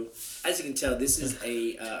 So, as you can tell, this is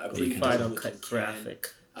a pretty Final good cut looking graphic.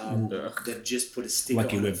 can. They've just put a sticker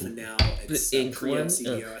Lucky on it Wibble. for now. It's The ink one?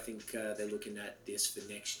 pre-LCBO. I think they're looking at this for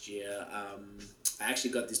next year. I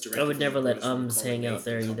actually got this directly. I would from never the let British hang Colony out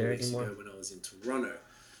there a couple either weeks anymore. ago when I was in Toronto.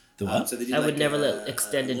 The what? So they did I would like never a- let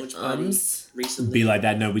extended a launch party recently. Be like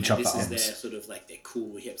that. No, we And chop the this is arms. their sort of like their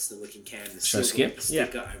cool hipster looking can. The Should I silver skip? with the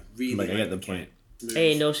sticker. I really Like I get the can. point. Move.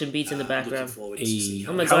 Hey, Notion Beats in the Looking background. forward to Hey. see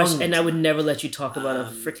Oh my How gosh, long- and I would never let you talk about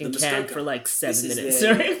a the freaking can Muskoka. for like 7 This is minutes.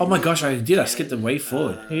 their- Sorry. Oh my gosh, I did. I skipped it way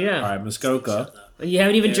forward. Yeah. All right, Muskoka. You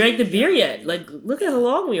haven't even drank the beer yet. Like, look at how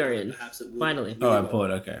long we are in. Perhaps it would Finally. Oh, I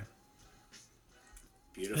poured. Okay.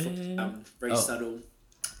 Beautiful. Very subtle,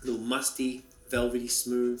 little musty, velvety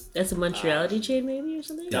smooth. That's a Montreality chain, maybe, or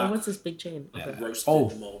something. dark. Or what's this big chain? Yeah. Okay. Roasted Oh.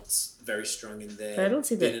 malts, very strong in there. I don't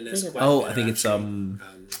see the bitterness thing of quite that. Oh, there, I think it's, actually.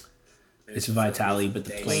 Maybe It's some Vitali, flavor but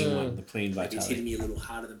the from plain days. one, the plain Maybe it's hitting Vitali. me a little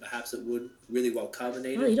harder than perhaps it would. Really well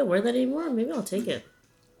carbonated. Oh, you don't wear that anymore? Maybe I'll take it.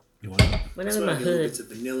 You want it? When I'm So in my I get a little hood bits of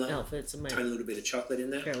vanilla, outfits, in my tiny little bit of chocolate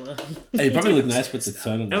in there. farewell. Hey, you probably look nice with the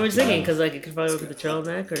turtleneck. I was thinking, because Yeah. like, it could probably work with the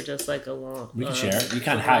turtleneck or just like a long. We can share it. You can't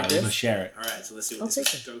something have like it. You this. can share it. All right, so let's see I'll what this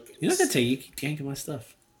take it. Muskoka is. You're not gonna take. You can't get my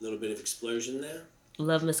stuff. A little bit of explosion there.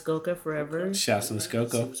 Love Muskoka forever. Shouts to See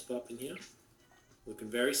Muskoka. what's popping here. Looking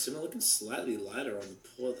very similar. Looking slightly lighter on the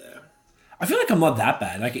pour there. I feel like I'm not that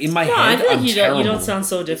bad. Like in my No, I head, feel like I'm you terrible. don't sound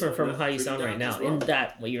so different from This how you one sound pretty right dark now. as well. In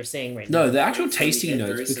that, what you're saying right now. No, the actual Very tasting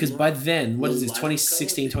similar. notes, because by then, what is this, Little lighter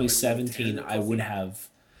 2016, color, 2017, maybe I would coffee. have,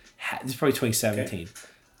 this is probably 2017.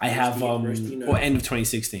 I have, Roasty note. or end of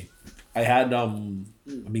 2016. I had, I've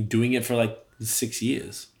been doing it for like 6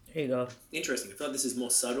 years. There you go. Interesting. I feel like this is more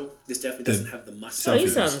subtle. This definitely The- doesn't have the Oh, mustard. you Selfie.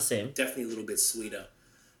 sound the same. Definitely a little bit sweeter.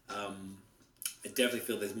 I definitely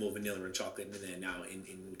feel there's more vanilla and chocolate in there now in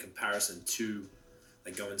comparison to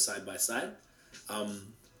like going side by side.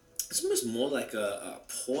 It's almost more like a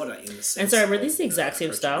porter in the sense. And sorry, were of these the exact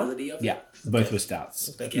same style? approachability of it. Yeah, both were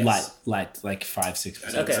stouts. Okay. Light, like 5-6%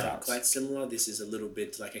 I don't Okay. know, stouts. quite similar. This is a little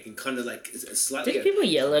bit like I can kind of like it's slightly. Didn't people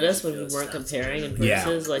yell at us when we Feels weren't stouts. comparing in Yeah.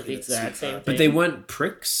 verses like the It's exact sweet same part. thing? But they weren't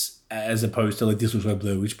pricks as opposed to like this was my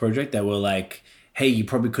Blair Witch Project. They were like, hey, you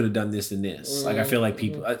probably could have done this and this. Like I feel like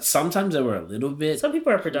people sometimes they were a little bit. Some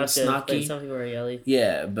people are productive, but Snarky. some people are yelly.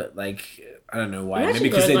 Yeah, but like I don't know why. Imagine Maybe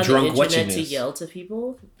because going they're on drunk the watching internet to this. yell to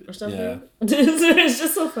people or something. Yeah. It's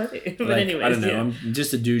just so funny. But Like, anyways, I don't know. yeah. I'm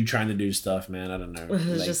just a dude trying to do stuff, man. I don't know. It's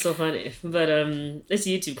Like, just so funny. But it's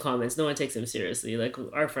YouTube comments. No one takes them seriously. Like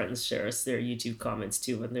our friends share us their YouTube comments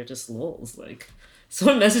too, and they're just lols. Like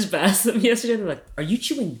someone messaged Bass them yesterday. They're like, "Are you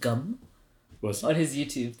chewing gum?" what's- On his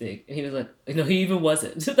YouTube thing, and he was like, "No, he even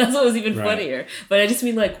wasn't." That's what was even Right. funnier. But I just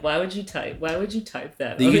mean like, why would you type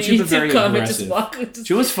that? The on YouTube are very comment? aggressive. Just walk. Just, Do you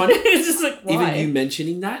know what's funny? it's just like why? Even you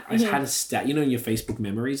mentioning that, I had a stat. You know, in your Facebook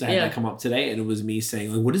memories, I had Yeah. that come up today, and it was me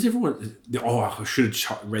saying, like, "What is everyone?" Oh, I should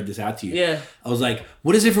have read this out to you. Yeah. I was like,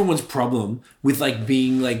 "What is everyone's problem with like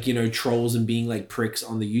being like trolls and being like pricks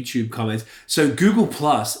on the YouTube comments?" So Google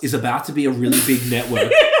Plus is about to be a really big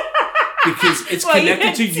network because it's Well, you connected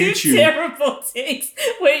had to two YouTube. Terrible takes.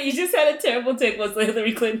 Wait, you just had a terrible take. Was the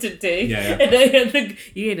Hillary Clinton take? Yeah. And I had the.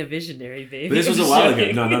 You ain't a visionary, baby. But this was I'm a while ago.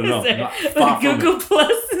 joking. No, not But far from Google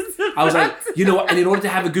Plus is I was like, about you know what? And in order to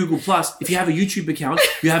have a Google Plus, if you have a YouTube account,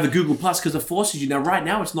 you have a Google Plus because it forces you. Now, right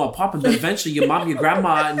now, it's not popping, but eventually, your mom, your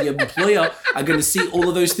grandma, and your employer are going to see all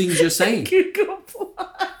of those things you're saying. Google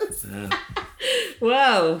Plus. Yeah.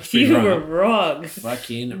 Wow, pretty you wrong. were wrong.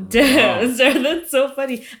 Fucking Damn, wrong. sir, that's so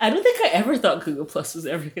funny. I don't think I ever thought Google Plus was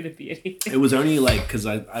ever going to be anything. It was only like because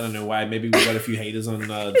I don't know why. Maybe we got a few haters on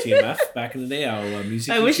TMF back in the day. Our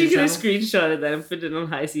music. I wish you YouTube could have channel. screenshotted that and put it on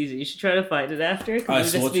high season. You should try to find it after. 'cause I it would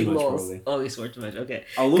swore just be too much, lols. probably. Oh, you swore too much. Okay.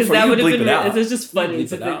 I'll look Because for it. that You would can have bleep been. it out. It's just funny Bleep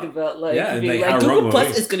to it think out. about. Like, Yeah, being like, like how Google wrong Plus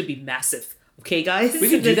were we? is going to be massive. Okay, guys. We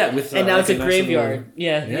could do that with. and now it's like a nice graveyard.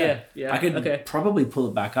 little- Yeah. I could Okay. probably pull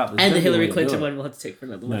it back up. There's And the definitely a Hillary way to do Clinton it. one we'll have to take for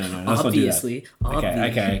another one. No, let's not do that. Obviously.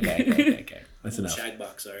 Okay. That's enough.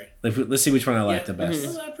 Shagbox, sorry. Let's see which one I like the best.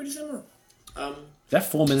 Those are pretty similar. Is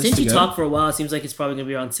that 4 minutes Since to you go? talked for a while, it seems like it's probably going to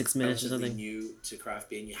be around 6 minutes or Relatively something. new to craft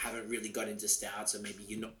beer and you haven't really got into stouts, or maybe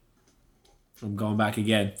you're not. I'm going back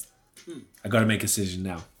again. I got to make a decision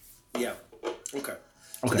now. Yeah. Okay.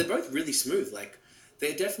 So they're both really smooth. Like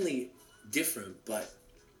they're definitely different, but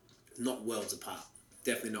not worlds apart.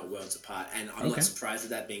 Definitely not worlds apart. And I'm Okay. not surprised at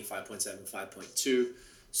that being 5.7, 5.2.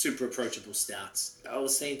 Super approachable stouts. I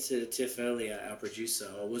was saying to Tiff earlier, our producer,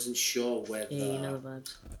 I wasn't sure whether Yeah, you know the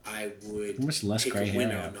vibes. I would Much less pick grey a hair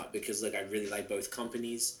winner I or have. not, because like I really like both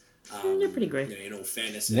companies. They're pretty grey. You know, in all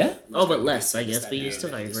fairness. Yeah? Oh, but less, I This guess, but you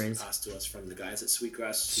still got your this grains. passed to us from the guys at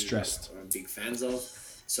Sweetgrass, who Stressed. I'm big fans of.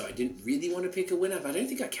 So I didn't really want to pick a winner, but I don't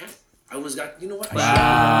think I can. I was like, you know what?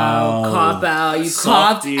 Wow. Cop out. You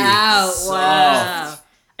Softy. copped out. Wow. Soft.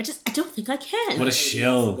 I don't think I can. What a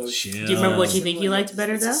shill. Do you remember what you think you liked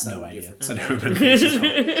better, though? No idea. I don't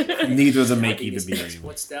remember. Neither was a make either beer anymore.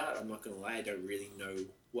 What's that? I'm not gonna lie, I don't really know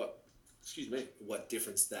what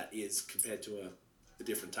difference that is compared to a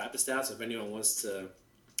different type of stout. So if anyone wants to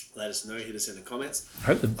let us know, hit us in the comments. I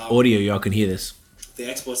hope the audio y'all can hear this. The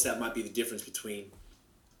export stout might be the difference between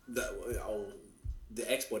the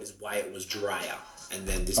export is why it was drier, and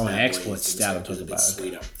then this Oh, bad the boy export is stout I'm a talking bit about,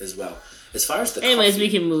 sweeter as well. As far as the Anyways, coffee, we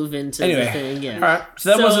can move into Anyway, the thing. Yeah. all right. So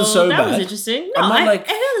that wasn't so that bad. was interesting. I'm No, not I like-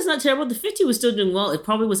 feel it's not terrible. The 50 was still doing well. It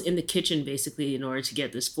probably was in the kitchen basically in order to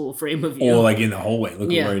get this full frame of view. Or like in the hallway. Look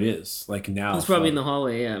Yeah. at where it is. Like now. It's probably in the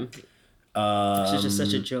hallway. Yeah, which is just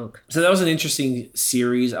such a Um, joke. So that was an interesting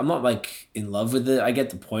series. I'm not like in love with it. I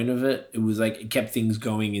get the point of it. It was like it kept things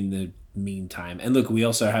going in the meantime. And look, we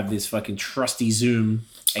also have this fucking trusty Zoom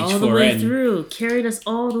H4n. All the way through, carried us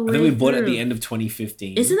all the way. I think we bought it at through. the end of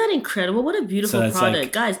 2015. Isn't that incredible? What a beautiful So it's product,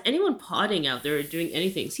 like- guys! Anyone podding out there or doing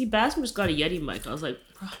anything? See, Basm just got a Yeti mic. I was like,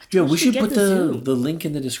 bro, Yeah, we should get put the the Zoom. link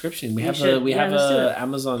in the description. We have should. a Yeah, let's do it.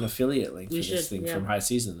 Amazon affiliate link for We this should, thing yeah. from High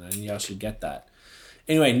Season, and y'all should get that.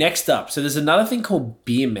 Anyway, next up, so there's another thing called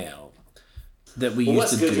Beer Mail that we used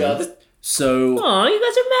to do. So Oh, you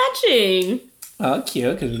guys are matching. oh,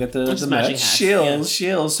 cute, because we got the Just merch. matching hats,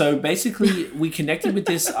 Shields. So basically, we connected with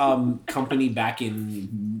this company back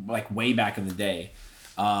in, like, way back in the day,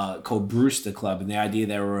 called Brewster Club. And the idea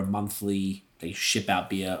they were they ship out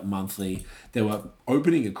beer monthly. They were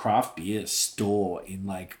opening a craft beer store in,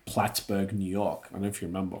 like, Plattsburgh, New York. I don't know if you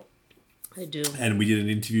remember. I do. And we did an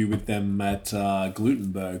interview with them at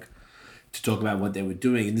Glutenberg to talk about what they were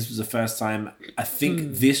doing. And this was the first time, I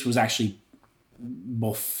think this was actually,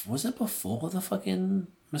 was it before the fucking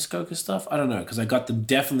Muskoka stuff? I don't know, because I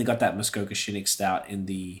definitely got that Muskoka Shinnick Stout in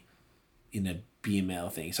a beer mail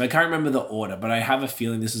thing. So I can't remember the order, but I have a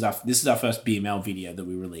feeling this is our first beer mail video that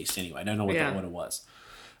we released anyway. I don't know what Yeah. the order was.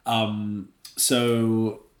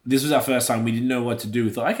 So this was our first time. We didn't know what to do. We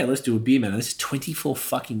thought, okay, let's do a beer mail. This is 24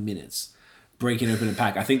 fucking minutes breaking open a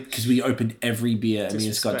pack. I think because we opened every beer and me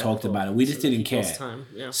and Scott talked about it. We just didn't care. Time.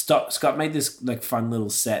 Yeah. Scott made this like fun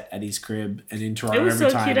little set at his crib and in Toronto It was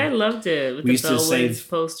every so time. cute. I loved it with We the used to Bellways save-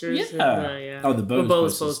 posters. Yeah. And yeah. Oh, the Bose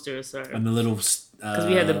Bose posters. posters. Sorry. And the little Because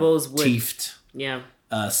we had the Bose wood. teethed Yeah.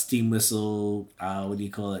 steam whistle. What do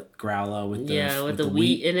you call it? Growler with the with the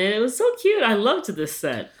wheat in it. It was so cute. I loved this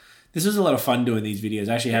set. This was a lot of fun doing these videos.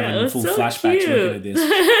 Actually, Yeah, having it was full so flashbacks cute. looking at this.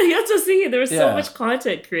 That's what I'm saying. There was so Yeah. much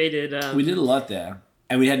content created. We did a lot there.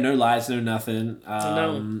 And we had no lights, no nothing.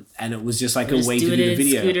 And it was just like a Just way to doing do it the in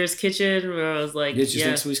video. Scooter's kitchen, where I was like, It's just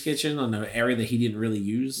yeah, next to his kitchen on an area that he didn't really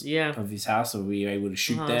use Yeah. of his house, so we were able to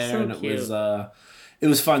shoot Oh, there, so and cute. it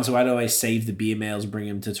was fun. So I'd always save the beer mails, bring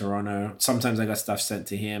him to Toronto. Sometimes I got stuff sent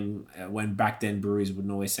to him when back then breweries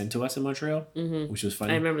wouldn't always send to us in Montreal, which was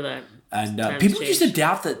funny. I remember that. And Times people used to changed.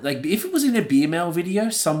 doubt that, like, if it was in a beer mail video,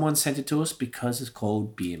 someone sent it to us because it's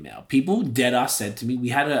called beer mail. People dead ass said to me, we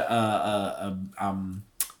had a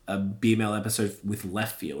beer mail episode with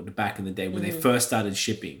Left Field back in the day when they first started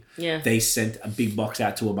shipping. Yeah. They sent a big box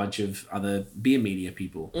out to a bunch of other beer media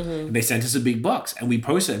people. And they sent us a big box and we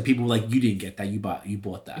posted it and people were like, you didn't get that, you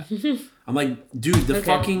bought that. I'm like, dude, the Okay,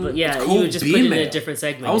 fucking but yeah, it's you called would just beer put it in mail. a different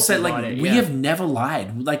segment I would if say you like bought it, we yeah. have never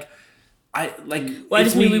lied. Like Well, I if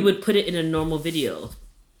just mean we would put it in a normal video.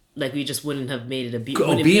 Like we just wouldn't have made it a beer.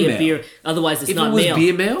 Wouldn't beer be mail. a beer. Otherwise, it's if not it was mail.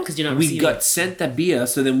 beer mail, because you're not we receiving. got sent that beer,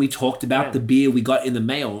 so then we talked about Right. the beer we got in the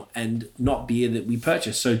mail and not beer that we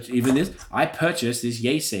purchased. So even this, I purchased this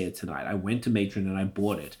Yay Sayer tonight. I went to Matron and I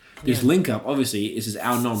bought it. This link up, obviously, this is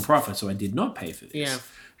our non-profit, so I did not pay for this. Yeah.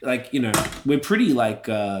 Like, you know, we're pretty like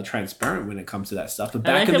transparent when it comes to that stuff. But I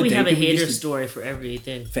back like in that the we day, have a people hater used to- story for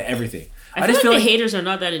everything. for everything. I feel like the haters are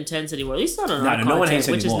not that intense anymore. At least not on our No one content, hates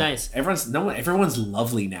which anymore. is nice. Everyone's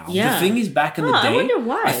lovely now. Yeah. The thing is, back in the Oh, day, I wonder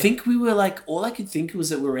why. I think we were like, all I could think was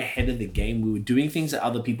that we were ahead of the game. We were doing things that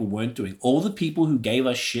other people weren't doing. All the people who gave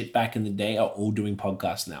us shit back in the day are all doing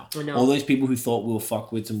podcasts now. I know. All those people who thought we were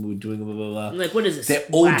fuckwits and we were doing blah blah blah. I'm like, what is this? They're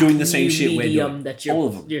all whack doing the same new shit we're medium doing. that All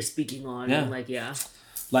of them. you're speaking on. Yeah. And like, yeah.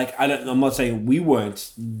 Like I'm not saying we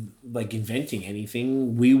weren't like inventing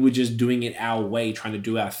anything. We were just doing it our way, trying to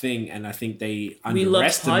do our thing. And I think they We loved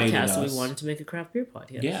underestimated podcasts us. and we wanted to make a craft beer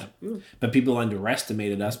podcast. Yeah. But people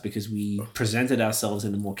underestimated us because we presented ourselves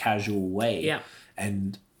in a more casual way. Yeah.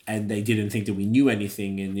 And they didn't think that we knew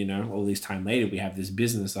anything. And, you know, all this time later, we have this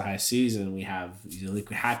business, the High Season, we have the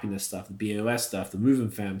Liquid Happiness stuff, the BOS stuff, the Moving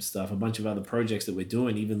Fam stuff, a bunch of other projects that we're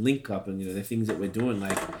doing, even Link Up and, you know, the things that we're doing,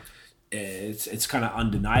 like, it's kind of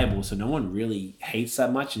undeniable. So no one really hates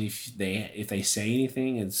that much. And if they say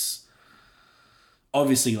anything, it's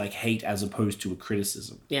obviously like hate as opposed to a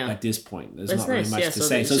criticism. Yeah. At this point, there's That's not nice. really much Yeah, to so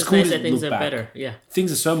say. it's So it's just cool nice to that things look are back. better. Yeah.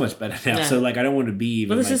 Things are so much better now. Yeah. So like I don't want to be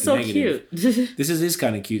even. But this like, is so negative. cute. This is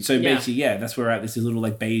kind of cute. So Yeah. basically, yeah, that's where we're at. This is a little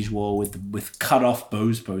like beige wall with cut off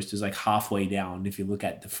Bose posters like halfway down. If you look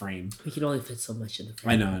at the frame, We can only fit so much in the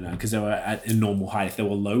I frame. know, because they were at a normal height. If they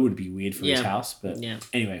were low, it would be weird for his Yeah. house. But Yeah.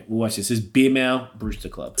 anyway, we'll watch this. This is Beer Mail Brewster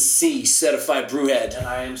Club. C certified brewhead. And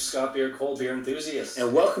I am Scott Beer, cold beer enthusiast.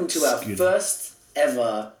 And welcome to our Excuse me. first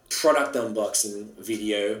ever product unboxing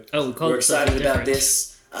video. Oh, we called We're it something excited about different.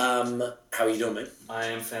 this. How are you doing, man? I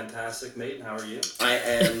am fantastic, mate. And how are you? I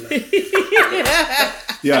am.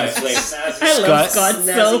 Yeah, I love Scott- Scott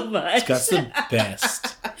so much. Scott's the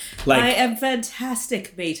best. I Like, am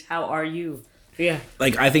fantastic, mate. How are you? Yeah.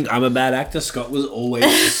 like I think I'm a bad actor. Scott was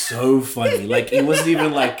always so funny. Like he wasn't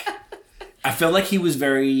even like. I felt like he was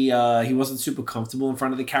very. He wasn't super comfortable in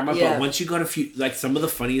front of the camera. Yeah. But once you got a few, like some of the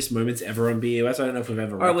funniest moments ever on BOS, I don't know if we've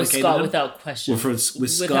ever Or with replicated Scott them. without question. Well, with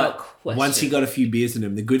Without Scott, question. once he got a few beers in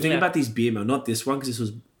him. The good thing Yeah. about these beer mail, not this one because this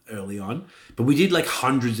was early on, but we did like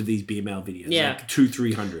hundreds of these beer mail videos. Yeah. Like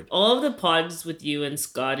 200-300. All of the pods with you and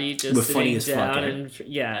Scotty just Were funny sitting as fuck, down eh? and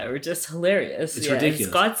yeah, were just hilarious. It's yeah. and ridiculous.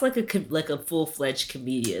 Scott's like a full fledged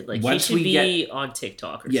comedian. Like Once he we should be on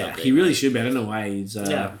TikTok or Yeah, something. he really should be. I don't know why he's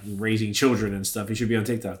Yeah. raising children and stuff. He should be on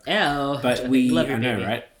TikTok. Oh, But I know,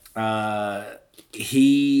 right?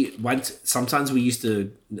 Sometimes we used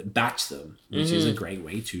to batch them, which is a great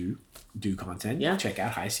way to do content. Mm-hmm. Yeah. Check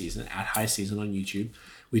out High Season on YouTube.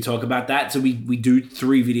 We talk about that. So we do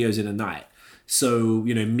 3 videos in a night. So,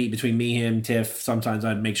 between me, him, Tiff, sometimes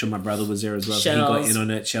I'd make sure my brother was there as well. So he got Shells. in on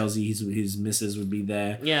it. Chelsea, his missus would be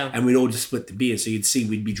there. Yeah. And we'd all just split the beer. So you'd see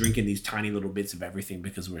we'd be drinking these tiny little bits of everything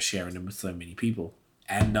because we're sharing them with so many people.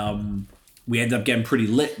 And we ended up getting pretty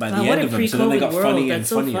lit by the Wow, what end a of them. So then they got pre-COVID world. funnier and That's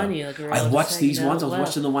so funnier. funny. Like, we're all I just watched these hanging ones. I out. was Wow.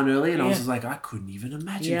 watching the one earlier and I was Yeah. just like, I couldn't even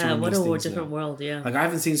imagine Yeah, doing what these a things different now. world, yeah. Like I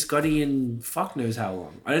haven't seen Scotty in fuck knows how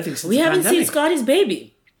long. I don't think since We the haven't seen pandemic. Scotty's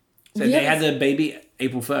baby. So we they haven't- had the baby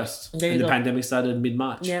April 1st. There you And the go. pandemic started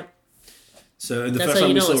mid-March. Yep. So and the That's first how time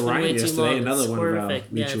you we know saw it's been way Ryan too yesterday, long. another It's one of our horrific.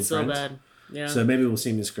 Yeah, mutual it's so friends. bad. Yeah. So maybe we'll see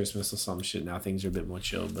him this Christmas or some shit. Now things are a bit more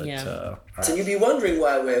chill, but Yeah. all So right. you'd be wondering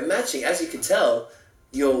why we're matching. As you can tell,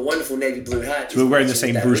 your wonderful navy blue hat. So we're wearing the is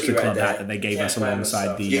same matching with Brewster that Club hoodie right hat that they gave Can't us plan this alongside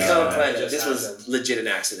stuff. the. there. You can't plan it. just This was happened. legit an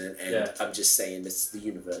accident, and Yeah. I'm just saying this is the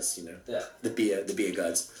universe, Yeah. the beer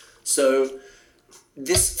gods. So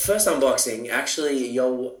this first unboxing, actually,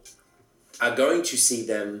 y'all are going to see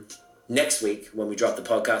them next week when we drop the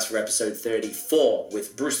podcast for episode 34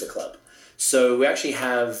 with Brewster Club. So we actually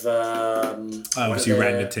have one of Obviously, their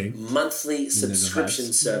random thing. monthly subscription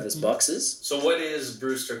device. service boxes. So what is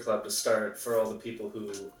Brewster Club to start for all the people who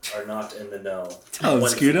are not in the know? Oh, Wonderful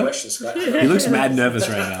Scooter. question, Scott. He looks mad nervous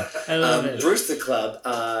right now. I love it. Brewster Club,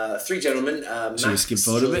 3 gentlemen, Should we Max, skip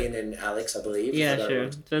forward a bit? Julian, and Alex, I believe. Yeah, Although, sure.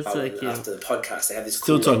 That's like cute. after the podcast, they have this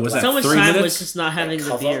Still cool talking, what's black that, So much 3 time minutes? was just not having the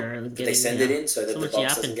cover beer. that And they getting, send yeah. it in so that So the much box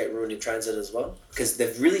yapping. doesn't get ruined in transit as well. Because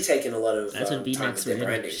they've really taken a lot of That's what time V-necks with were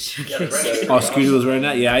their in. branding. Yeah, the branding. Oh, Scooter was wearing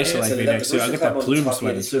that? Yeah, I used to Yeah, like so they V-necks got too. the I Brewster got that Club on plume top,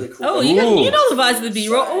 sweater it's really too. cool. Oh, Ooh. you know the vibes of the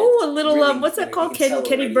B-roll. Oh, a little, Really, what's that you called? can tell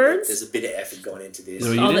Kenny already Burns? that there's a bit of effort going into this. Is that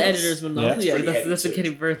what you All the did? editors would know. Yeah. Yeah, Pretty that's heavy the too. Kenny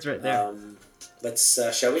Burns right there.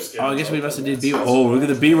 Let's, shall we? Oh, I guess we must have did B-roll. Oh, look at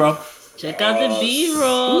the B-roll. Check out the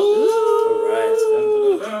B-roll.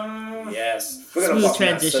 Alright. Yes. We're gonna Smooth box now.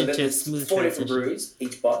 transition So to there's smooth 4 different transition. breweries,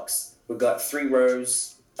 each box. We've got 4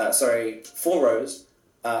 rows,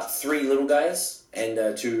 3 little guys,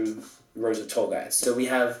 and 2 rows of tall guys. So we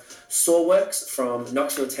have Sawworks from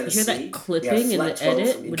Knoxville, You Tennessee. hear that We have clipping in Flat the 12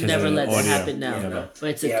 edit from would Because never of the let that audio. happen now. Yeah. But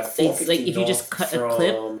it's, We have it's like 450 if you just cut a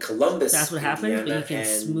clip, from Columbus, that's what happens. But you Indiana, can and,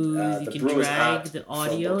 smooth, you the can Brewers drag Art the from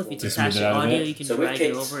audio. If you Baltimore. detach smooth the it out a audio, bit. you can So we've drag it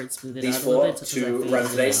picked over and smooth it these out a little 4 bit. So to it's run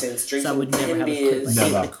like today now. since So I drinking would never 10 have a beers clip.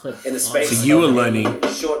 Never. Like, the clip in the on. space So you were of a learning-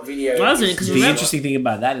 short video. Well, I was learning 'cause The remember- interesting thing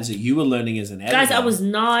about that is that you were learning as an editor. Guys, I was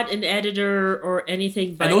not an editor or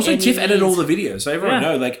anything. By And also, any Tiff edited all means. the videos, so everyone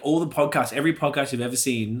Yeah. know, like all the podcasts, every podcast you've ever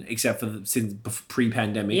seen, except for since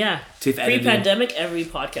pre-pandemic. Yeah. Tiff edited. Pre-pandemic, every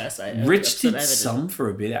podcast I Rich episode I did edited. some for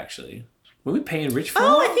a bit actually. Were we paying Rich for?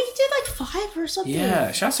 Oh, it? I think he did like 5 or something.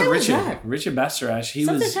 Yeah, shout out to What was Richard. that? Richard Bastarash. He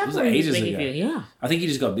Something was happened like when he was ages making ago. video. Yeah. I think he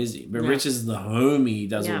just got busy. But Yeah. Rich is the homie. He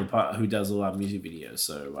does all Yeah. the part who does all our music videos.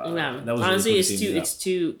 So Yeah. that was Honestly, really cool to see him do it's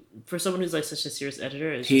too for someone who's like such a serious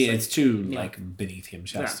editor. It's that. He, just, it's too yeah. like beneath him.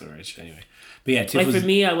 Shouts Yeah. to Rich. Anyway, but yeah, Tiff like was. for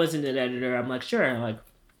me, I wasn't an editor. I'm like, sure, like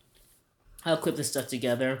I'll clip this stuff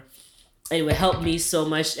together. Anyway, it helped me so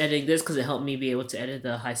much editing this because it helped me be able to edit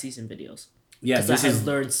the high season videos. yeah, Because I this had is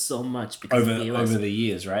learned so much because over of the over the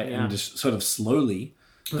years, right? Yeah. And just sort of slowly.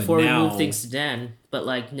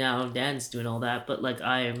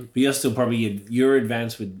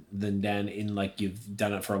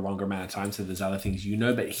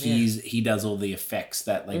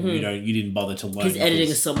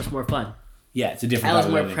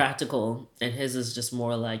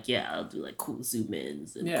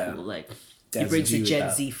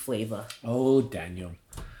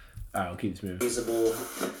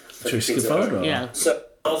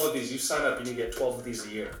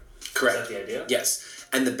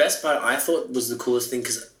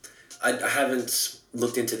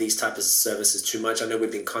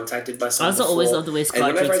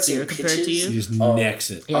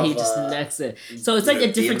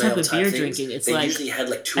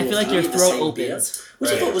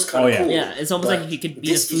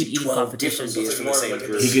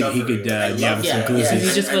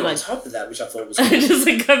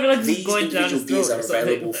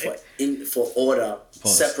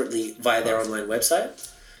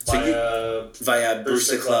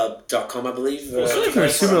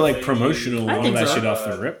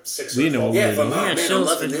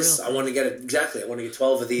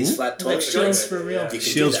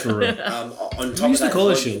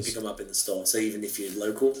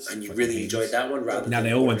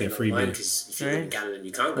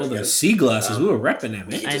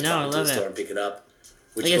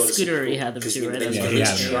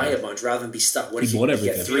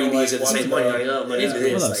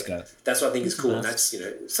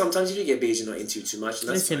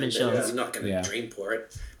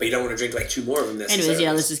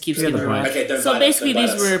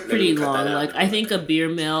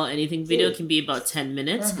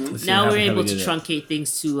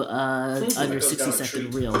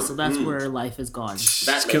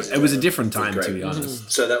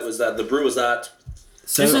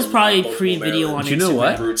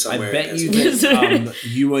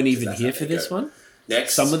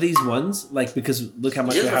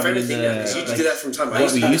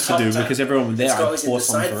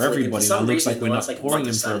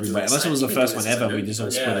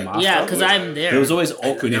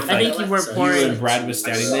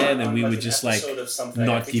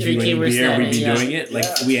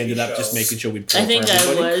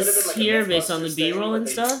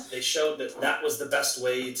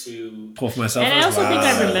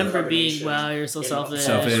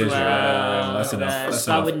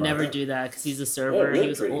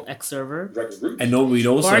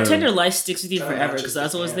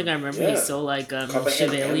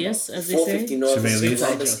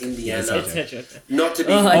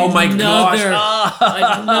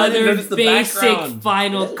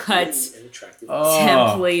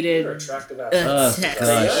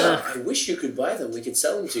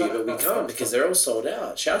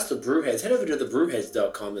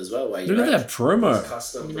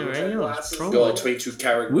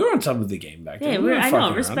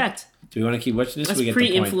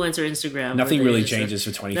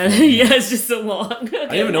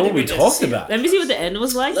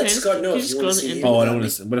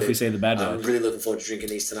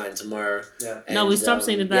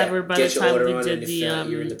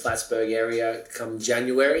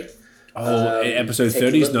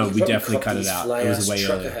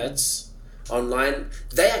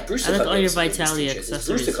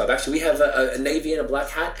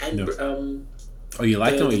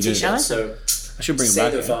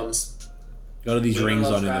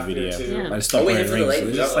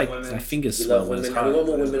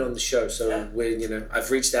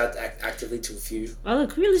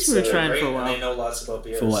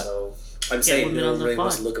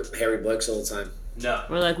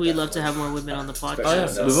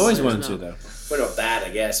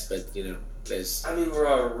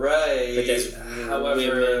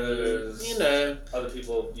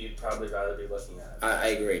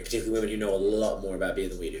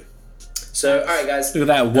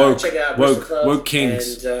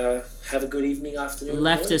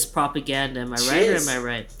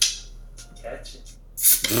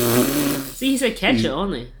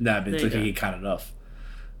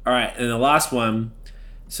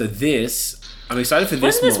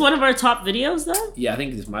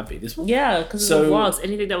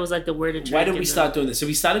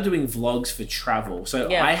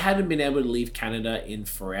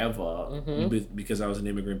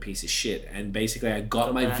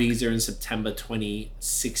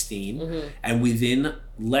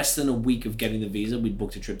 we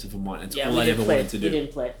booked a trip to Vermont. It's Yeah, all we I didn't ever play. wanted to We do.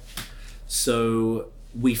 didn't play. So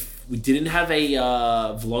we didn't have a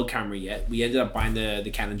vlog camera yet. We ended up buying the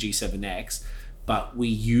Canon G7X, but we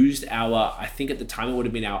used our, I think at the time it would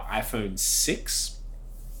have been our iPhone 6.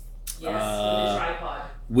 Yes, Uh, with a tripod.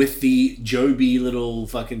 with the Joby little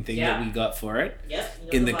fucking thing Yeah. that we got for it Yep. you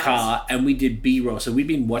know in the vibes. car, and we did B-roll. So we've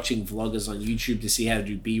been watching vloggers on YouTube to see how to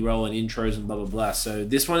do B-roll and intros and blah blah blah. So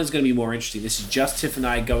this one is going to be more interesting. This is just Tiff and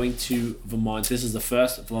I going to Vermont. This is the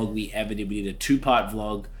first vlog we ever did. We did a 2-part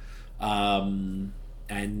vlog,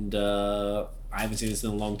 and I haven't seen this in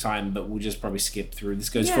a long time, but we'll just probably skip through. This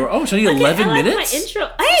goes for it's only 11 I like minutes. my intro.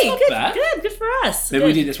 Hey, not good, bad. good for us. Maybe Good.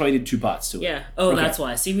 we did. That's why we did 2 parts to it. Yeah. Oh, Okay. that's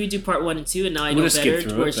why. See, we do part 1 and 2, and now I We'll know just skip better.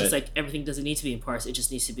 through Where it, it's just but- like everything doesn't need to be in parts; it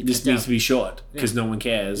just needs to be. This cut needs down. to be short because Yeah. no one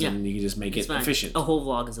cares, Yeah. and you can just make It's it fine. efficient. A whole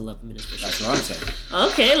vlog is 11 minutes. For sure. That's what I'm saying.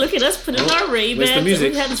 Okay, look at us putting Oh, our Ray-Bans. where's the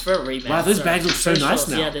music? We had this for a Ray-Ban. Wow, those bags look so nice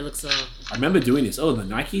now. Yeah, they look so. I remember doing this. Oh, the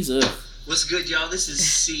Nikes. Ugh. What's good, y'all? This is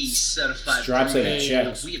C Certified. Stripes Brewer. on your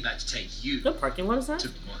chest. We about to take you What parking lot is that? to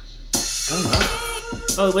one. Oh,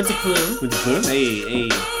 Oh, it went to Plume. with the plume. Hey.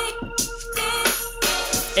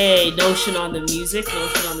 Hey, Notion on the music,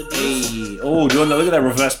 Notion on the beat. Hey. Oh, do you want to look at that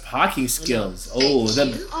reverse parking skills? Oh, the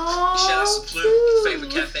Shout out to Plume,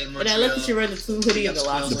 favorite cafe in Montreal. And I like that you wearing the Plume hoodie in the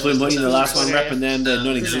last one. Plume hoodie in the last one, Yeah. repping them. The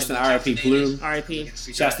non-existent RIP Plume. R.I.P.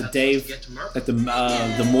 Shouts to Dave at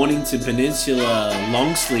the Mornington Peninsula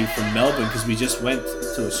long sleeve from Melbourne because we just went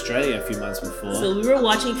to Australia a few months before. So we were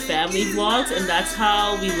watching family vlogs, and that's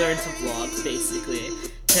how we learned to vlog, basically.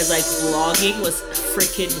 Because like vlogging was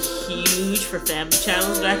freaking huge for family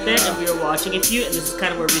channels back then, and we were watching a few, and this is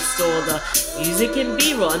kind of where we stole the music and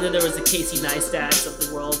B-roll. And then there was the Casey Neistats of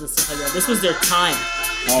the world and stuff like that. This was their time.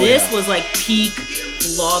 This was like peak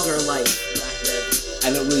vlogger life back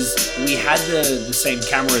then. And it was, we had the same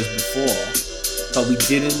cameras before, but we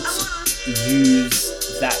didn't use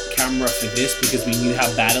that camera for this because we knew how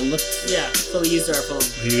bad it looked. Yeah, so we used our phone.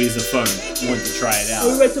 We used the phone, wanted to try it We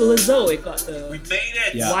out. went to Lazo, it got We the made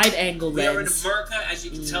it. Yeah. wide angle We are in lens. America, as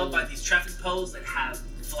you can tell by these traffic poles that have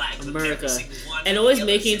flags. of America. every single one. And always The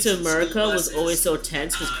making it to other America school was buses. always so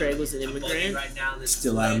tense because Craig was an I'm voting immigrant. right now, this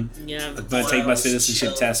Still is am. Yeah. I'm gonna take my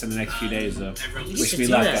citizenship test in the next few days though. Everyone Wish should me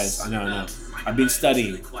do luck, that. guys. I know. my I've been mind's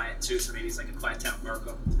studying. really quiet too, so maybe it's like a quiet town,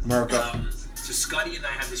 America. America. So Scotty and I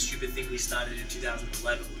have this stupid thing we started in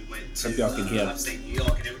 2011. We went Hope y'all can to hear. upstate New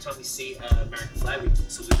York, and every time we see an American flag, we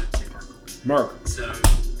salute it and say America. America. So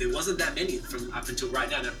there wasn't that many from up until right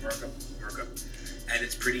now. That America, and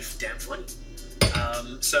it's pretty damn funny.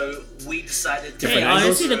 So we decided. Hey, Different angles?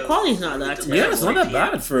 honestly, the quality's not that terrible. Yeah, it's not that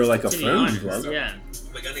bad for like a To be phone honest, vlog. yeah.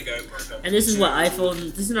 We're gonna go America. And this is what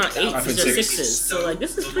iPhone. This is not 8s, iPhone these are 6. 6s. So like,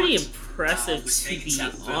 this is pretty impressive to be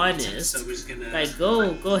honest. Like, go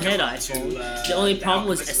ahead, iPhone. The only problem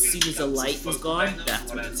was as soon as the light was gone,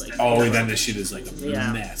 that's when it's like. Oh, then the shit is like a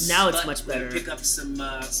Yeah. mess. Now it's much better. Pick up some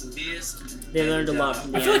beers. They learned a lot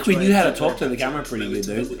from the I feel like we Android. knew how to talk to the camera pretty good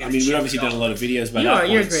though. I mean, we'd obviously done a lot of videos, but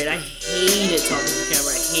You're great. I hated talking to the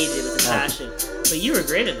camera. I hated it with a passion. But you were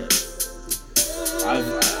great at it.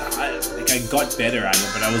 I got better at it,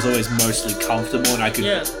 but I was always mostly comfortable and I could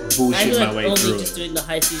Yeah. I bullshit feel my like way only through just it. doing the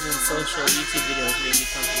high season social YouTube videos made me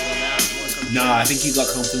comfortable now. More comfortable. No, I think you got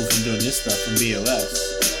comfortable from doing this stuff from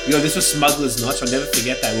BOS. Yo, this was Smuggler's Notch. I'll never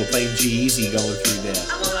forget that. We're playing G-Eazy going through there.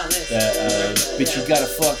 Oh, wow, nice. Bitch, you got a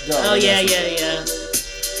fucked up. Oh, yeah.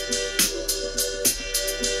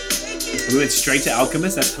 We went straight to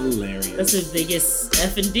Alchemist. That's hilarious. That's the biggest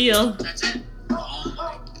effing deal. That's it. Oh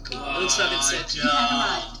my god. Looks like it's it.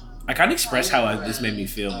 I can't express how this made me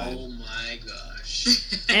feel, Oh man. my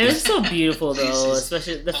gosh. And it's so beautiful, though,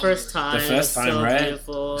 especially the first time. The first It's time, so right?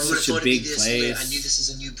 beautiful. Who Such would've a thought it'd big be this place. lit? I knew this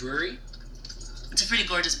is a new brewery. It's a pretty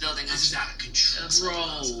gorgeous building, This is actually. out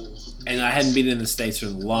of control. And I hadn't been in the States for a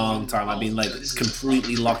long time. I've been like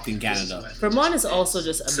completely locked in Canada. Vermont is also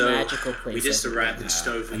just a So, magical place. We just arrived in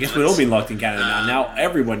Stouffville. I guess we've all been locked in Canada now. Now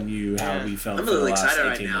everyone knew how we felt I'm a for the little last excited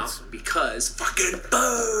right 18 now months. because fucking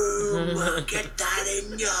boom! Get that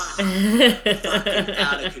in ya! Fucking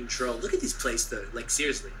out of control. Look at this place though. Like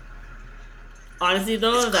seriously. Honestly,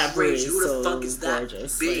 though, It's that brewery crazy. is Who the so fuck is that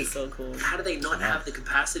gorgeous. big? Like, so cool. How do they not have the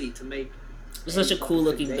capacity to make? It's such a cool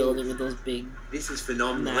looking building with those big. This is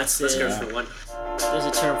phenomenal. Let's go Massive. for one. There's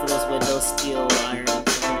a term for those windows, steel iron.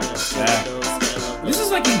 Yeah. Windows. I love This those.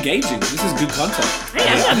 is like engaging. This is good content. Hey,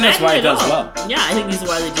 I I'm not think mad that's why at it does all. well. Yeah, I think these are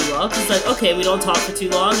why they do well. Cause like, okay, we don't talk for too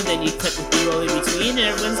long, and then you cut the B-roll in between, and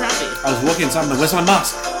everyone's happy. I was walking inside, I'm like, where's my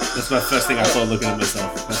mask? That's my first thing I thought looking at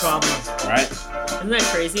myself. That's, Trauma. right? Isn't that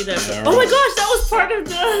crazy? That Yeah, oh my right. gosh, that was part of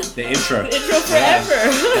the The intro. intro forever.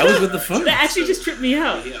 That was with the phone. That actually just tripped me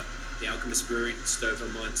out. Here, the Alchemist Brewery in Stouffville,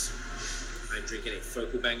 Vermont. I'm drinking a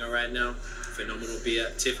Focal Banger right now. Phenomenal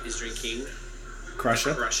beer. Tiff is drinking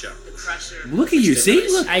Crusher. Crusher. Look at you. See?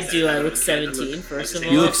 Look. I do. I look 17. First of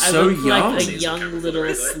all, You look so I look young. like a young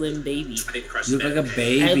little slim baby. You look like a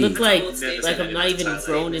baby. I look like I'm not even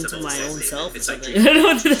grown into my own self. Or something. I don't know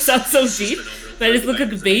if that sounds so deep, but I just look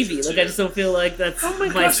like a baby. Like I just don't feel like that's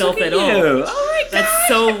myself at all. Oh my God. That's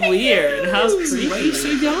so weird. How creepy. Why are you so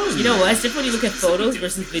young? You know what? It's different when you look at photos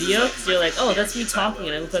versus video. Cause you're like, oh, that's me talking,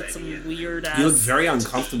 and I look like some weird ass. You look very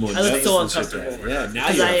uncomfortable. in I look this so and shit, uncomfortable. Yeah, now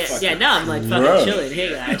Cause you're now I'm like fucking Bro. chilling. Hey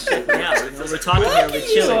guys, check me out. You know, we're talking here, we're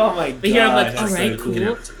chilling. Oh my But here I'm like, God, all right, that's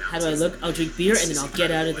so cool. How do I look? I'll drink beer and then I'll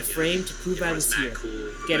get out of the frame to prove I was here.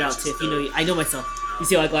 Get out, Tiff. You know, I know myself. You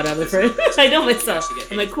see how I got out of the frame? I know myself.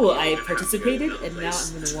 I'm like, cool. I participated and now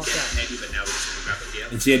I'm gonna walk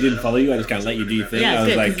out. And see, I didn't follow you. I just kind of let you do your thing. Yeah, I it's was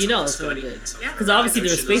good like, because you know it's really good. Because obviously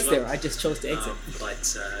there was space there. I just chose to exit.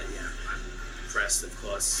 But yeah, I'm impressed, of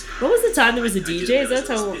course. What was the time there was a DJ? Is that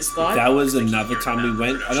how Scott? that was another time we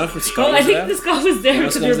went. I don't know if it's Scott Oh, I was think there. this guy was there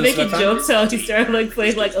Was because we were Scott making that time? jokes how he started like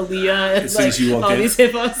playing like Aaliyah and As soon like as you walked all in. these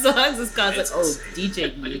hip hop songs. This guy's like, oh,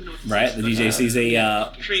 DJ me. Right? The DJ sees a.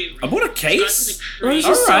 I bought a case. Oh, you All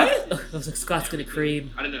just right. saw it? I was like, Scott's gonna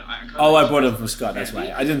cream. I don't know. Oh, I bought it for Scott. That's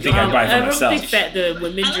why. I didn't think I'd buy it for I'm a myself. big fan. The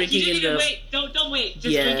women You drinking didn't in even the. wait. Don't wait.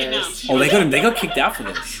 Just drink it now. Yes. Oh, they got kicked out for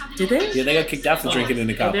this. Did they? Yeah, they got kicked out for drinking in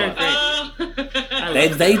the car they're park.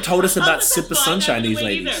 great. They told us about That's Sip of fine, Sunshine. I These don't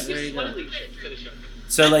wait ladies. either. There you go. Just finish it.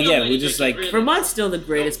 So like, yeah, we just like. Vermont's still the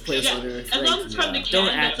greatest place on earth. As long as it's from the Don't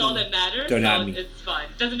can, at that's all me. that matters. Don't so at me. It's fine.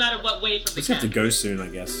 Doesn't matter what way from the Let's can. have to go soon, I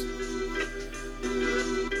guess.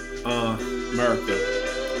 Miracle.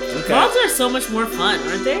 Okay. Vlogs are so much more fun,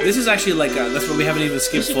 aren't they? This is actually like that's what we haven't even We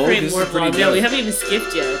skipped should full. create This more is pretty vlogs. Yeah, dope. we haven't even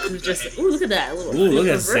skipped yet. We're just, ooh, look at that. Little Ooh, look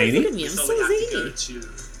at reverse. Zany. Look at me, I'm so zany.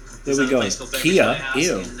 There we go. Kia.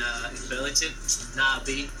 Ew. In Burlington. Nah,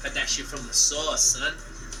 B, got that shit from the source, son.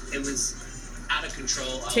 It was out of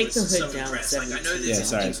control. Take I the was hood so down, impressed. Like, I know Seven. this Yeah,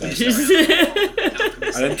 sorry, is sorry. Alchemist,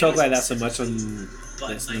 I didn't talk like that so much on but,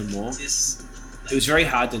 this like, no more. this, It was very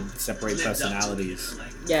hard to separate lived up to it. personalities.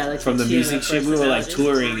 Yeah, like From the human music shit, we were like personalities.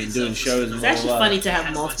 touring and doing shows and It's blah, actually blah, blah. funny to have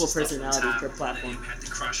had a multiple bunch of stuff on personalities top, per and platform. then you had the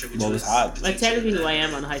Crusher, which Well, it was hard. Like technically who I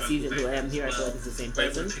am on High Season, who I am here, I feel like it's the same We're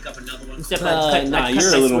able person. to pick up another one. Except Nah, I cut you're my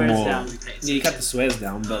a little swears more. down. Yeah, you cut the swears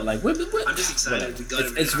down, but like, I'm just excited. We got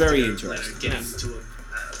it's very interesting. Getting to a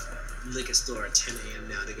liquor store at 10 a.m.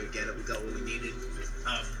 now to go get it. We got what we needed.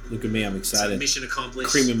 Look at me, I'm So excited. mission accomplished.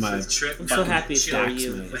 Cream in my for the trip. I'm so happy for stacks,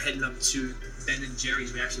 you. man. We're heading up to Ben and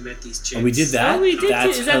Jerry's. We actually met these chicks. Oh, we did that? Oh, we did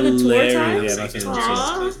That's too. Is that the tour hilarious. time? Yeah, that's what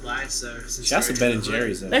Aw. I'm Shouts to Ben and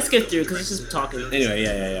Jerry's. Though. Let's get through because it's just talking. Anyway,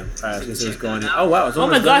 yeah. Alright, I was gonna say what's going on. Oh wow, it's Oh my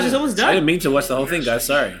almost gosh, done. it's almost done. I didn't mean to watch the whole thing, guys.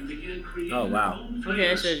 Sorry. Oh wow.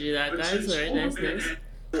 Okay, I showed you that, guys. Alright, nice.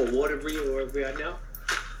 Waterbury or wherever we are now.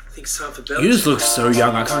 I think it's time for You just look so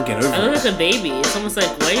young. I can't get over I it. look like a baby. It's almost like,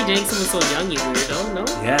 why are you dating someone so young, you weirdo? No?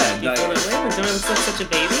 Yeah, You feel that way? Don't I look like such a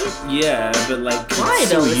baby? yeah, but like. Why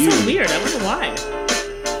it's though? So It's you. so weird. I wonder why.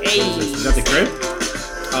 Hey. Is that the crib?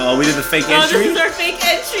 Oh, we did the fake Oh, entry. this is our fake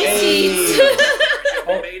entry Hey. seats.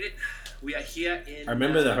 We made it. We are here in. I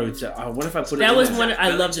remember the hotel. What if I put it? That in was there? one. I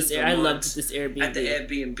loved this. I loved this At the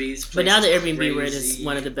Airbnb. Airbnbs. But now the place Airbnb we're in is crazy.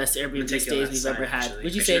 one of the best Airbnb Take you stays we've outside, ever had. actually.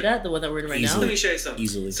 Would you say that? The one that we're in right Easily. Let now? me show you something.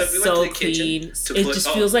 Easily. So we went So to the kitchen clean. to It put- just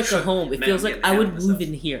oh, feels like a shit. home. It Man, feels I'm like getting I would ahead of move myself.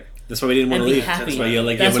 in here That's why we didn't want and to be leave. happy. That's why you're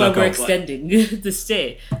like, That's yeah, why we're we're not going. extending the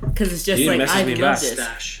stay because it's just You didn't like message I me love back. this.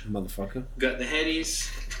 Stash. Motherfucker. Got the headies,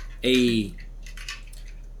 Hey.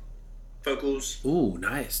 focals, Ooh,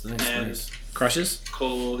 nice. And- Crushes?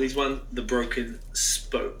 call these one the broken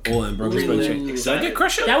spoke. Oh, and Broken Spoke Ooh. Chick. Did I get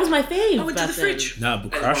Crusher? That was my fave. I went to back the then. fridge. No, but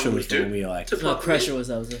And Crusher one was the we one we like. No, Crusher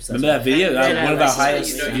was. I was obsessed. Remember that video? Yeah, One of our that's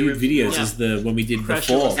highest right. viewed videos Yeah. is the when we did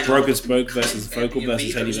Crusher before was- Broken Spoke versus Focal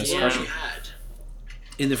versus Heady versus Yeah. Crusher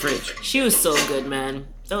in the fridge. She was so good, man.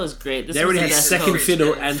 That was great. This They already was had the best second coach.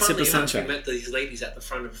 fiddle and Sip Funnily of enough, Sunshine. We met these ladies at the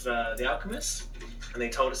front of the Alchemist, and they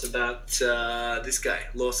told us about this guy,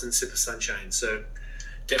 Lawson Sip of Sunshine. So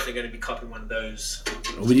definitely going to be copying one of those.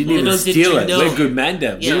 We didn't You even know, did steal you it. know- We're good man,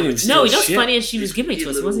 Dem. We Yeah. didn't even steal No, you know what's shit. funny is she was giving it to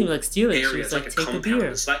us. It Little wasn't even like stealing. She area, was it's like, a take the compound. beer.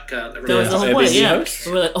 It's like That was Yeah. the whole point, Airbnb yeah. host?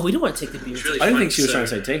 We were like, oh, we don't want to take the beer. It's really I didn't fun, think she was so- trying to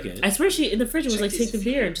say take it. I swear she in the fridge was like, take the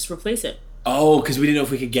beer and just replace it. Oh, because we didn't know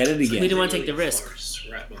if we could get it We again. didn't want to take the risk. Forest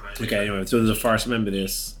right behind Okay, anyway, so there's a forest. Remember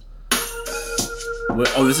this.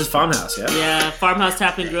 Oh, this is Farmhouse, yeah? Yeah, Farmhouse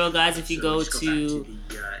Tap and Grill, guys. If you go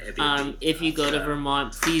to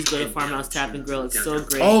Vermont, please go to Farmhouse Tap and Grill. It's so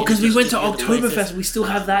great. Oh, because we went to It's delicious. Oktoberfest. We still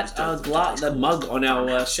have that that mug on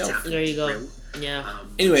our shelf. There you go. Yeah.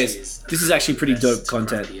 Anyways, this is actually pretty dope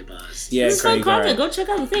content. Yeah, This is fun Craig, content. alright. Go check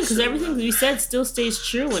out the thing because everything we said still stays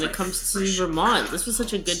true when it comes to Vermont. This was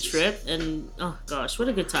such a good trip, and oh gosh, what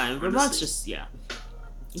a good time. Vermont's just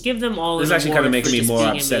Give them all. This is an actually kind of award making for me just more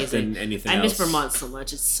being upset amazing. than anything I else. miss Vermont so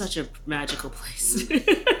much. It's such a magical place.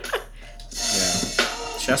 Yeah.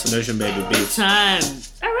 Shasta Ocean Baby beats. Time.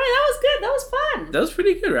 All right, that was good. That was fun. That was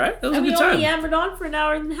pretty good, right? That was And a we good time. only yammered on for an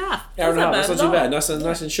hour and a half. Hour and a half. That's not too bad. at all.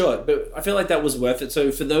 Nice and short. But I feel like that was worth it.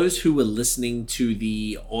 So for those who were listening to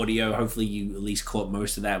the audio, hopefully you at least caught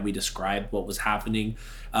most of that. We described what was happening.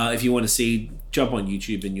 If you want to see, jump on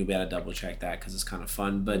YouTube and you'll be able to double check that because it's kind of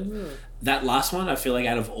fun. But that last one, I feel like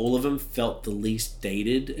out of all of them, felt the least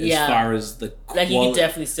dated as far as the Like you can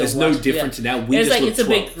definitely still There's watch no it, difference yeah. now. We It's just like look it's a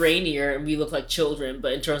 12. bit grainier and we look like children,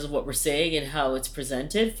 but in terms of what we're saying and how it's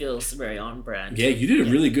presented, feels very on brand. Yeah, you did it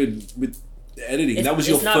really good with editing. It's- that was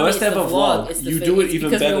your it's not me, first it's the ever vlog. It's the You fa- do it it's even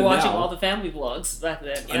because better we were watching now. all the family vlogs back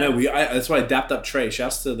then. I know. That's why I dapped up Trey.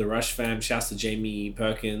 Shouts to the Rush fam. Shouts to Jamie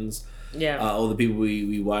Perkins. Yeah. All the people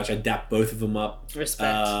we watch. I dapped both of them up. Respect.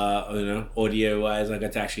 Audio wise, I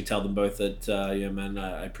got to actually tell them both that, yeah, man,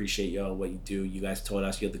 I appreciate y'all what you do. You guys taught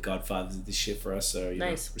us. You're the godfathers of this shit for us. So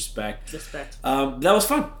Nice. Respect. Respect. That was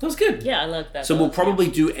fun. That was good. Yeah, I like that. So we'll though. probably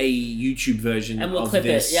do a YouTube version And we'll of clip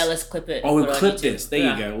this. it. Yeah, let's clip it. Oh, and we'll put it on clip YouTube. this. There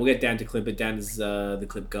Yeah. you go. We'll get Dan to clip it. Dan is the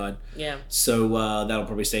clip god. Yeah. So that'll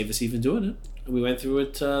probably save us even doing it. We went through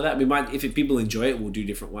it. That we might, if people enjoy it, we'll do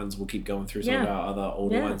different ones. We'll keep going through some of Yeah. our other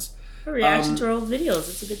older Yeah. ones. A reaction to our old videos.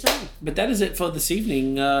 It's a good time. But that is it for this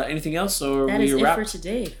evening. Anything else, or That we is it wrap? for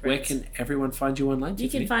today. Where Friends. can everyone find you online? You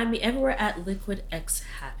Tiffany? can find me everywhere at Liquid X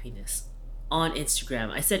Happiness on Instagram.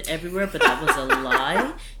 I said everywhere, but that was a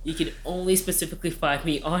lie. You can only specifically find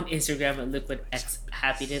me on Instagram at Liquid X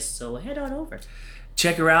Happiness. So head on over.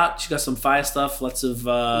 Check her out. She got some fire stuff. Lots of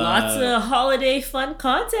Holiday fun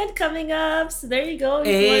content coming up. So there you go. If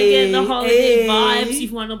you want to get the holiday vibes, if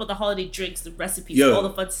you want to know about the holiday drinks, the recipes, Yo. all the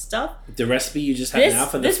fun stuff. the recipe you just had This- now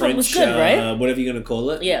for the this one French. was good, right? Whatever you're gonna call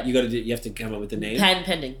it. Yeah. You got to. You have to come up with the name. Patent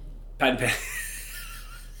pending. Patent.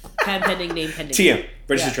 Patent pending, name pending. TM.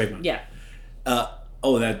 Registered Yeah. trademark. Yeah.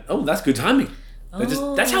 That's good timing.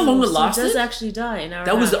 That's how long it so lasted. It does actually die in our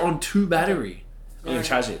That was half. on 2 battery. I'm gonna Alright,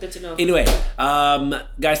 charge it. good to know. Anyway,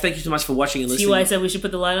 guys, thank you so much for watching and See listening. why I said we should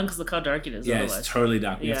put the light on? Because look how dark it is. Yeah, otherwise. it's totally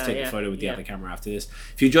dark. We have to take Yeah, a photo with the yeah. other camera after this.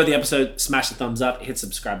 If you enjoyed the episode, smash the thumbs up, hit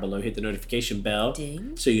subscribe below, hit the notification bell.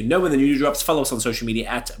 Ding. So you know when the new drops. Follow us on social media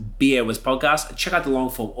at BAOS Podcast. Check out the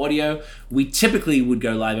long form audio. We typically would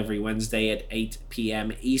go live every Wednesday at 8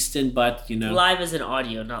 p.m. Eastern, but you know. Live as in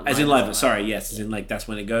audio, not live As in live, sorry, yes, as in like that's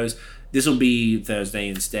when it goes. This will be Thursday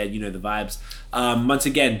instead, you know the vibes. Once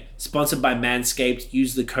again, sponsored by Manscaped.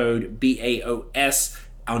 Use the code BAOS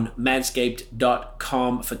on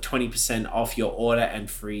manscaped.com for 20% off your order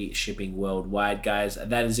and free shipping worldwide, guys.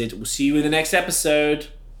 That is it. We'll see you in the next episode.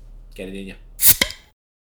 Get it in ya.